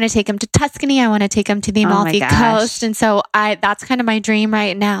 I want to take him to Tuscany. I want to take him to the Amalfi Coast. And so that's kind of my dream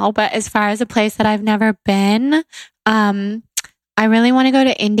right now. But as far as a place that I've never been, I really want to go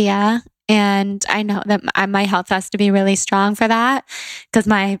to India. And I know that my health has to be really strong for that because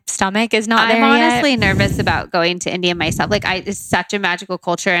my stomach is not there yet. I'm honestly nervous about going to India myself. Like it's such a magical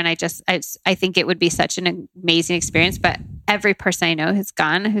culture. And I think it would be such an amazing experience. But every person I know who's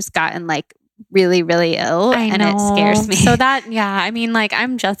gotten like really, really ill and it scares me. So I mean, like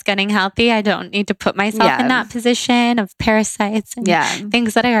I'm just getting healthy. I don't need to put myself in that position of parasites and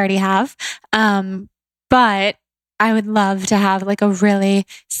things that I already have. But I would love to have like a really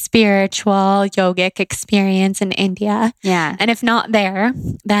spiritual yogic experience in India. Yeah. And if not there,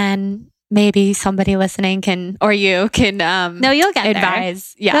 then maybe somebody listening or you can, no, you'll get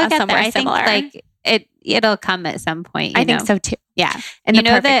advise. There. Yeah. Somewhere I similar. Think like it'll come at some point. I think so too. Yeah. And the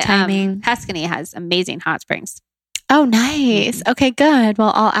perfect timing. Tuscany has amazing hot springs. Oh, nice. Okay, good.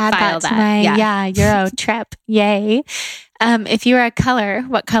 Well, I'll add that to my Euro trip. Yay. If you were a color,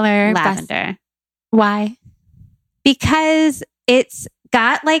 what color? Lavender. Why? Because it's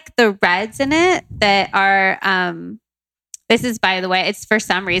got like the reds in it that are, this is, by the way, it's for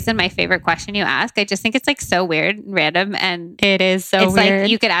some reason my favorite question you ask. I just think it's like so weird and random. And it is so it's weird.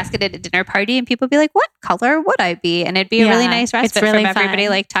 Like you could ask it at a dinner party and people would be like, what color would I be? And it'd be a really nice respite from everybody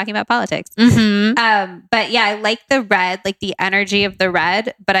like talking about politics. Mm-hmm. But yeah, I like the red, like the energy of the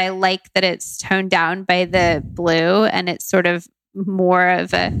red, but I like that it's toned down by the blue and it's sort of more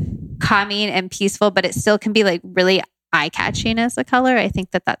of a calming and peaceful, but it still can be like really eye-catching as a color. I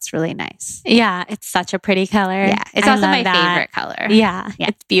think that that's really nice. Yeah, it's such a pretty color. Yeah, it's also my favorite color. Yeah,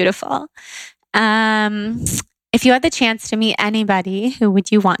 it's beautiful. If you had the chance to meet anybody, who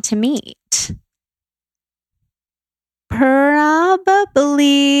would you want to meet? Probably,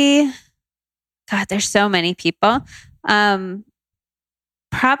 God, there's so many people. Probably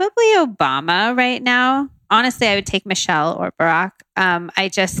Obama right now. Honestly, I would take Michelle or Barack. I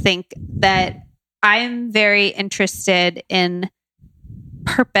just think that I'm very interested in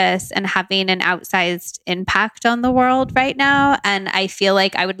purpose and having an outsized impact on the world right now. And I feel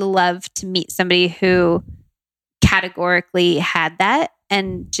like I would love to meet somebody who categorically had that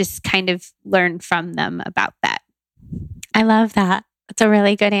and just kind of learn from them about that. I love that. That's a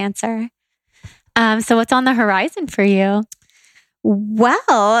really good answer. So what's on the horizon for you?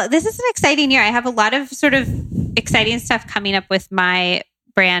 Well, this is an exciting year. I have a lot of sort of exciting stuff coming up with my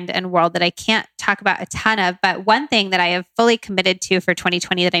brand and world that I can't talk about a ton of. But one thing that I have fully committed to for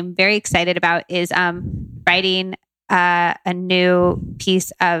 2020 that I'm very excited about is writing a new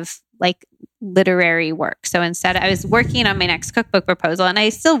piece of like literary work. So instead, I was working on my next cookbook proposal, and I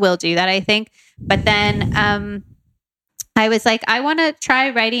still will do that, I think. But then I was like, I want to try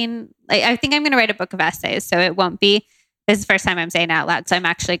writing. I think I'm going to write a book of essays. So it won't be. This is the first time I'm saying it out loud, so I'm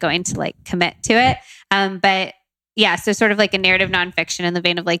actually going to like commit to it. But yeah, so sort of like a narrative nonfiction in the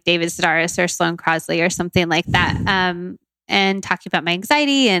vein of like David Sedaris or Sloane Crosley or something like that, and talking about my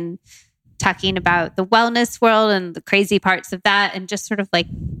anxiety and talking about the wellness world and the crazy parts of that, and just sort of like,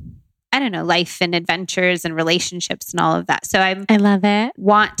 I don't know, life and adventures and relationships and all of that. So I love it.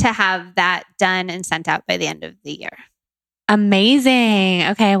 Want to have that done and sent out by the end of the year. Amazing.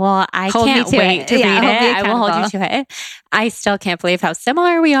 Okay. Well, I can't wait to read it. I will hold you to it. I still can't believe how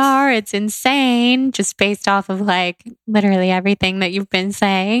similar we are. It's insane, just based off of like literally everything that you've been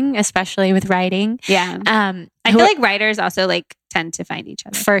saying, especially with writing. Yeah. I feel like writers also like tend to find each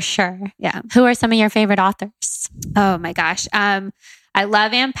other. For sure. Yeah. Who are some of your favorite authors? Oh my gosh. I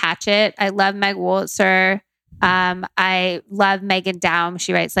love Ann Patchett. I love Meg Woltzer. I love Megan Daum.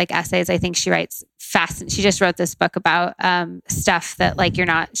 She writes like essays. I think she writes fascinating. She just wrote this book about stuff that like you're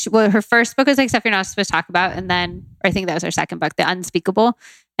not. Her first book was like stuff you're not supposed to talk about, and then, or I think that was her second book, The Unspeakable.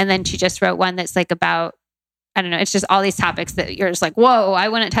 And then she just wrote one that's like about, I don't know. It's just all these topics that you're just like, whoa, I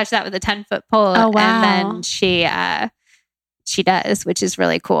wouldn't touch that with a 10-foot pole. Oh wow! And then she does, which is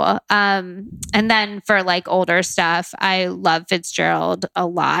really cool. And then for like older stuff, I love Fitzgerald a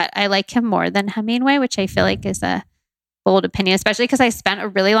lot. I like him more than Hemingway, which I feel like is a bold opinion, especially because I spent a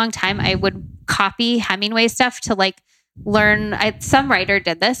really long time. I would copy Hemingway stuff to like learn. Some writer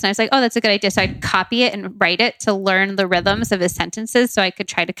did this and I was like, oh, that's a good idea. So I'd copy it and write it to learn the rhythms of his sentences so I could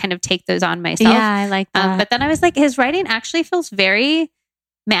try to kind of take those on myself. Yeah, I like that. But then I was like, his writing actually feels very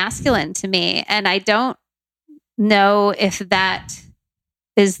masculine to me. And I don't know if that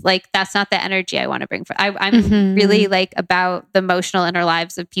is like, that's not the energy I want to bring. I'm really like about the emotional inner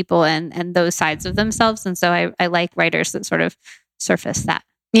lives of people and those sides of themselves. And so I like writers that sort of surface that.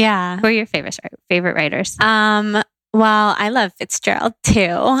 Yeah. Who are your favorite writers? Well, I love Fitzgerald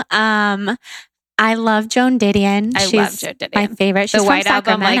too. I love Joan Didion. I love Joan Didion. My favorite. She's the White from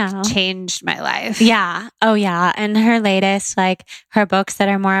Album Sacramento. like changed my life. Yeah. Oh yeah. And her latest, like her books that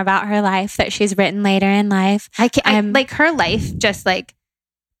are more about her life that she's written later in life. I like her life. Just like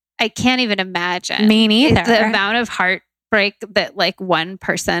I can't even imagine. Me neither. The amount of heartbreak that like one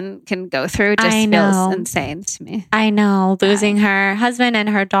person can go through just feels insane to me. I know, losing her husband and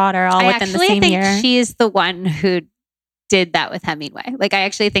her daughter all within the same year. I think she's the one who did that with Hemingway. Like I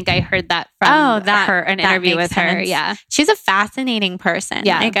actually think I heard that from an interview with her. Yeah. She's a fascinating person.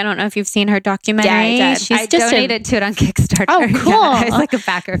 Yeah. Like I don't know if you've seen her documentary. Yeah, I donated to it on Kickstarter. Oh, cool. Yeah, I was like a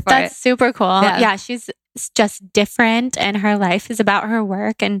backer for it. That's super cool. Yeah, she's just different and her life is about her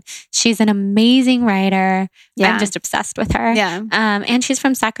work and she's an amazing writer. I'm just obsessed with her. Yeah. And she's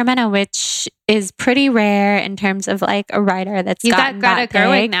from Sacramento, which is pretty rare in terms of like a writer that's gotten got Greta that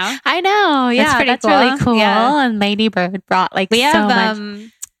big. Gerwig now. I know. Yeah, that's really cool. Yeah. And Lady Bird brought like we so have,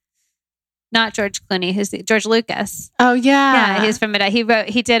 much. Not George Clooney, George Lucas. Oh yeah. Yeah, he's from Modesto.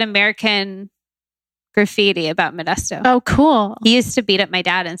 He did American Graffiti about Modesto. Oh, cool. He used to beat up my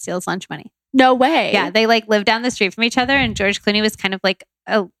dad and steal his lunch money. No way. Yeah, they like lived down the street from each other, and George Clooney was kind of like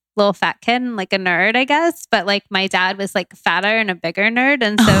a little fat kid and like a nerd, I guess. But like my dad was like fatter and a bigger nerd,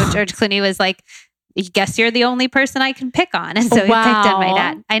 and so George Clooney was like, "I guess you're the only person I can pick on," and so he picked on my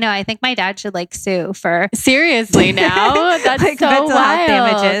dad. I know. I think my dad should like sue for seriously now. That's like, so wild.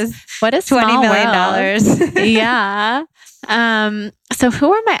 Damages. What a $20 million. Yeah. So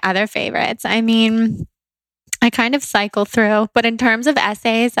who are my other favorites? I mean, I kind of cycle through, but in terms of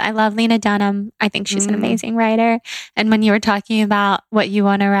essays, I love Lena Dunham. I think she's an amazing writer. And when you were talking about what you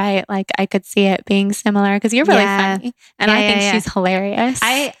want to write, like I could see it being similar because you're really funny. And I think she's hilarious.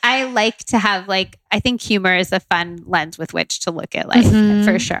 I like to have like, I think humor is a fun lens with which to look at life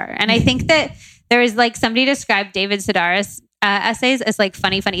for sure. And I think that there is like somebody described David Sedaris essays as like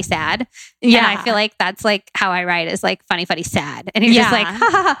funny, sad. Yeah. And I feel like that's like how I write is like funny, sad. And you're just like, ha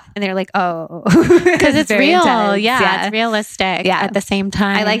ha ha. And they're like, oh. Because it's real. Intense. Yeah. It's realistic at the same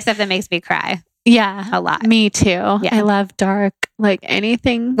time. I like stuff that makes me cry. Yeah. A lot. Me too. Yeah. I love dark, like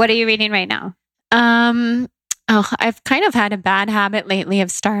anything. What are you reading right now? I've kind of had a bad habit lately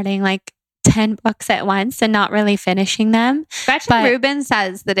of starting like 10 books at once and not really finishing them. Gretchen Rubin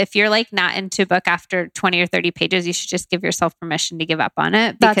says that if you're like not into a book after 20 or 30 pages, you should just give yourself permission to give up on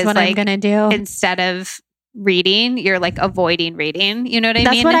it. Because that's what I'm going to do. Instead of reading, you're like avoiding reading. You know what I mean?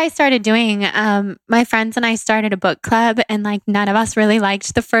 That's what I started doing. My friends and I started a book club, and like none of us really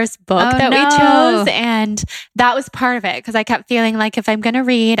liked the first book we chose. And that was part of it, because I kept feeling like if I'm going to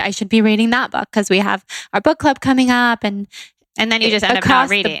read, I should be reading that book, because we have our book club coming up, and then you just end up not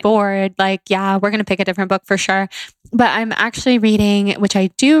reading. Across the board, like, yeah, we're going to pick a different book for sure. But I'm actually reading, which I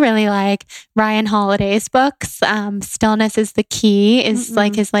do really like, Ryan Holiday's books. Stillness is the Key is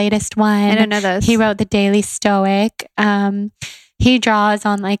like his latest one. I don't know those. He wrote The Daily Stoic. He draws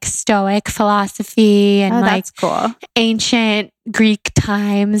on like Stoic philosophy and like cool. ancient Greek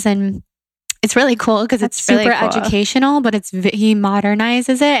times, and it's really cool because it's super really cool. educational, but he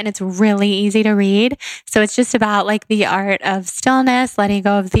modernizes it and it's really easy to read. So it's just about like the art of stillness, letting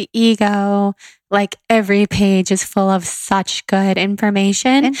go of the ego. Like every page is full of such good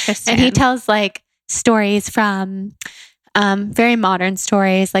information. Interesting. And he tells like stories from very modern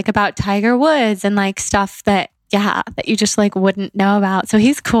stories, like about Tiger Woods and like stuff that you just like wouldn't know about. So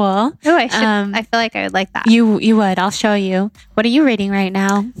he's cool. Oh, I should. I feel like I would like that. You would. I'll show you. What are you reading right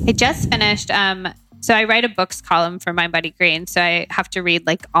now? I just finished. So I write a books column for My Buddy Green. So I have to read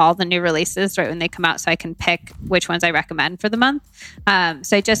like all the new releases right when they come out, so I can pick which ones I recommend for the month.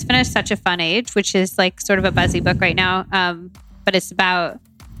 So I just finished Such a Fun Age, which is like sort of a buzzy book right now. But it's about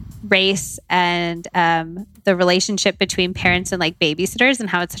race and the relationship between parents and like babysitters, and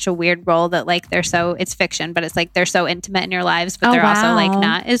how it's such a weird role that like it's fiction, but it's like they're so intimate in your lives, but they're also like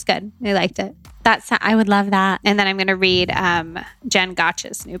not. It's good. I liked it. I would love that. And then I'm going to read Jen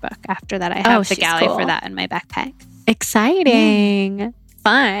Gotch's new book after that. I have the galley for that in my backpack. Exciting.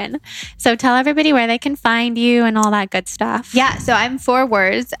 Fun. So tell everybody where they can find you and all that good stuff. Yeah. So I'm 4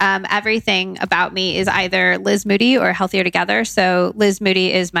 words. Everything about me is either Liz Moody or Healthier Together. So Liz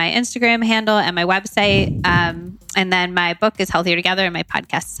Moody is my Instagram handle and my website. And then my book is Healthier Together, and my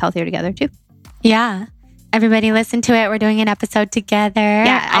podcast is Healthier Together too. Yeah. Everybody listen to it. We're doing an episode together.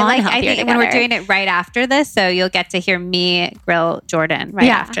 Yeah, I think when we're doing it right after this, so you'll get to hear me grill Jordan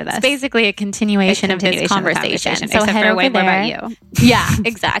after this. It's basically a continuation of his conversation. So except head for over way there. more about you. Yeah,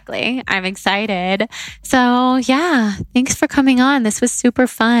 exactly. I'm excited. So yeah, thanks for coming on. This was super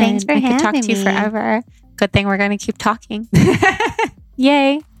fun. Thanks for having me. I could talk to you forever. Good thing we're going to keep talking.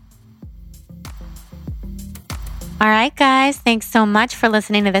 Yay. All right, guys. Thanks so much for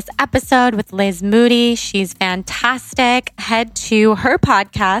listening to this episode with Liz Moody. She's fantastic. Head to her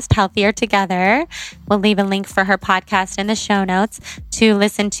podcast, Healthier Together. We'll leave a link for her podcast in the show notes to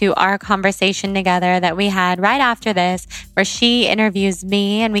listen to our conversation together that we had right after this, where she interviews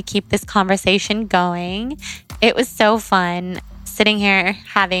me and we keep this conversation going. It was so fun. Sitting here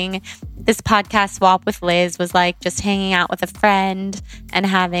having this podcast swap with Liz was like just hanging out with a friend and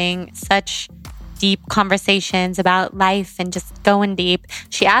having such deep conversations about life and just going deep.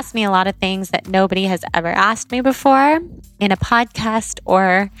 She asked me a lot of things that nobody has ever asked me before in a podcast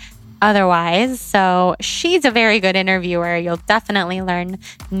or otherwise. So she's a very good interviewer. You'll definitely learn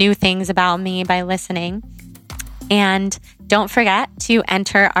new things about me by listening. And don't forget to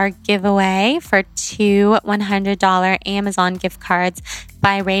enter our giveaway for 2 $100 Amazon gift cards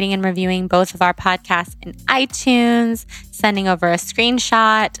by rating and reviewing both of our podcasts in iTunes, sending over a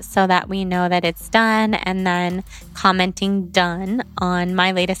screenshot so that we know that it's done, and then commenting done on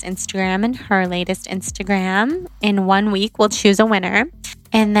my latest Instagram and her latest Instagram. In 1 week, we'll choose a winner.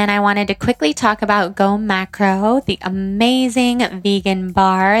 And then I wanted to quickly talk about Go Macro, the amazing vegan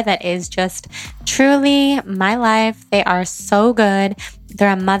bar that is just truly my life. They are so good.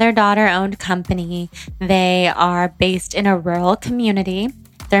 They're a mother-daughter owned company. They are based in a rural community.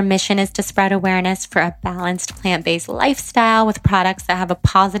 Their mission is to spread awareness for a balanced plant-based lifestyle with products that have a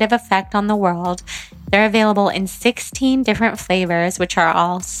positive effect on the world. They're available in 16 different flavors, which are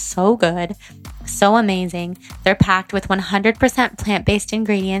all so good, so amazing. They're packed with 100% plant-based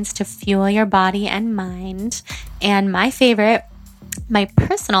ingredients to fuel your body and mind. And my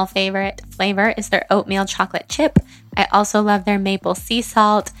personal favorite flavor is their oatmeal chocolate chip. I also love their maple sea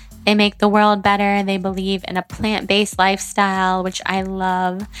salt. They make the world better. They believe in a plant-based lifestyle, which I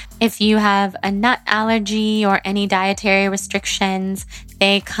love. If you have a nut allergy or any dietary restrictions,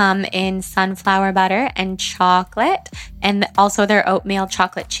 they come in sunflower butter and chocolate. And also their oatmeal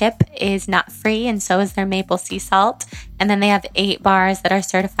chocolate chip is nut-free, and so is their maple sea salt. And then they have 8 bars that are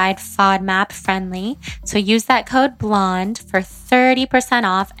certified FODMAP friendly. So use that code BLONDE for 30%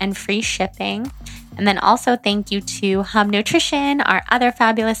 off and free shipping. And then also thank you to Hub Nutrition, our other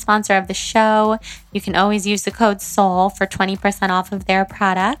fabulous sponsor of the show. You can always use the code SOUL for 20% off of their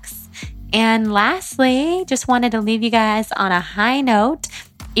products. And lastly, just wanted to leave you guys on a high note,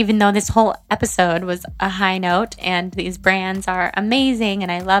 even though this whole episode was a high note and these brands are amazing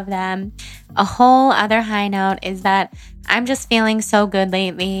and I love them. A whole other high note is that I'm just feeling so good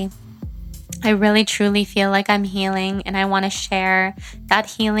lately. I really truly feel like I'm healing, and I want to share that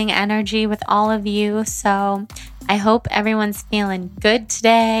healing energy with all of you. So I hope everyone's feeling good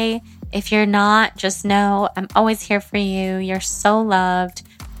today. If you're not, just know I'm always here for you. You're so loved.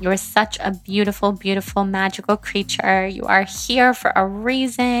 You're such a beautiful, beautiful, magical creature. You are here for a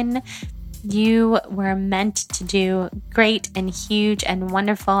reason. You were meant to do great and huge and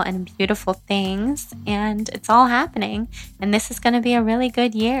wonderful and beautiful things, and it's all happening. And this is going to be a really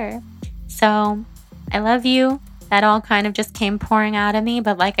good year. So I love you. That all kind of just came pouring out of me.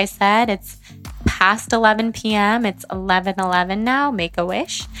 But like I said, it's past 11 p.m. It's 11:11 now. Make a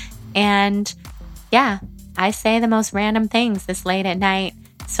wish. And yeah, I say the most random things this late at night.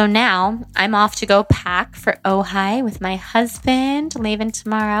 So now I'm off to go pack for Ojai with my husband, leaving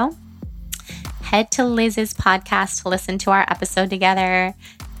tomorrow. Head to Liz's podcast to listen to our episode together.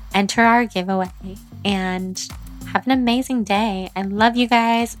 Enter our giveaway. And have an amazing day. I love you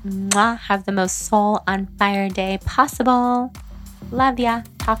guys. Mwah. Have the most soul on fire day possible. Love ya.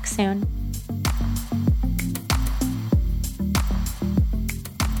 Talk soon.